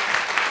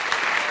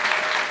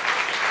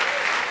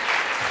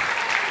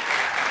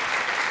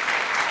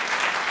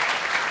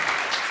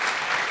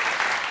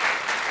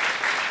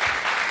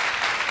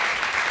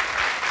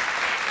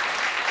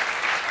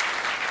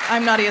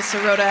 I'm Nadia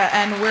Sirota,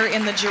 and we're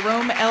in the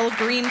Jerome L.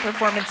 Greene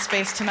Performance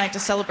Space tonight to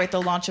celebrate the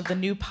launch of the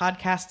new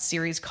podcast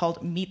series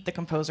called Meet the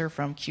Composer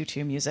from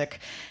Q2 Music.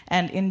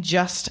 And in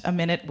just a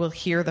minute, we'll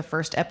hear the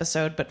first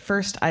episode. But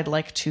first, I'd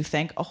like to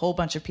thank a whole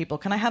bunch of people.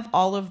 Can I have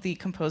all of the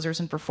composers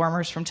and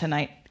performers from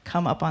tonight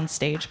come up on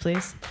stage,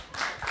 please?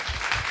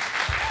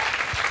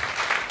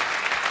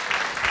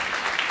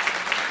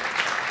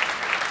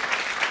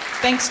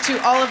 Thanks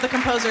to all of the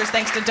composers.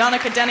 Thanks to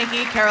Donica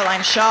Dennehy,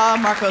 Caroline Shaw,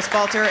 Marcos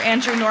Balter,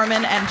 Andrew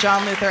Norman, and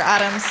John Luther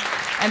Adams.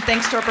 And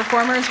thanks to our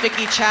performers,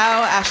 Vicky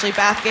Chow, Ashley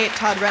Bathgate,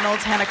 Todd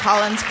Reynolds, Hannah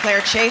Collins,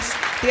 Claire Chase,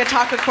 the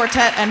Ataka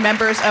Quartet, and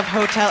members of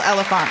Hotel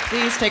Elephant.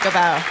 Please take a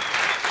bow.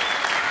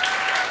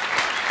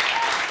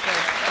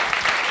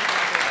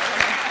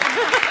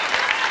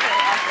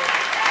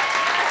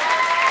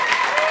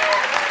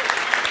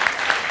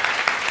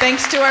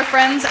 Thanks to our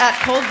friends at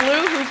Cold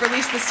Blue, who've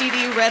released the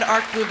CD Red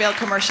Arc Blue Veil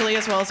commercially,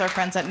 as well as our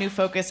friends at New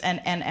Focus and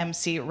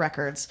NMC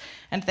Records.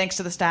 And thanks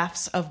to the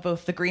staffs of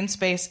both the Greene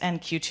Space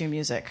and Q2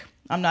 Music.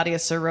 I'm Nadia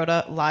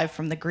Sirota, live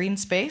from the Greene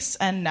Space,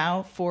 and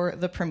now for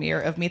the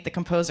premiere of Meet the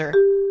Composer.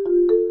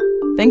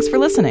 Thanks for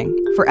listening.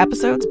 For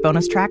episodes,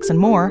 bonus tracks, and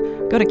more,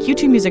 go to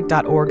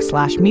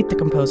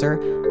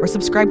q2music.org/meetthecomposer or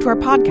subscribe to our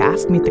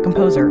podcast, Meet the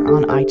Composer,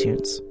 on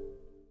iTunes.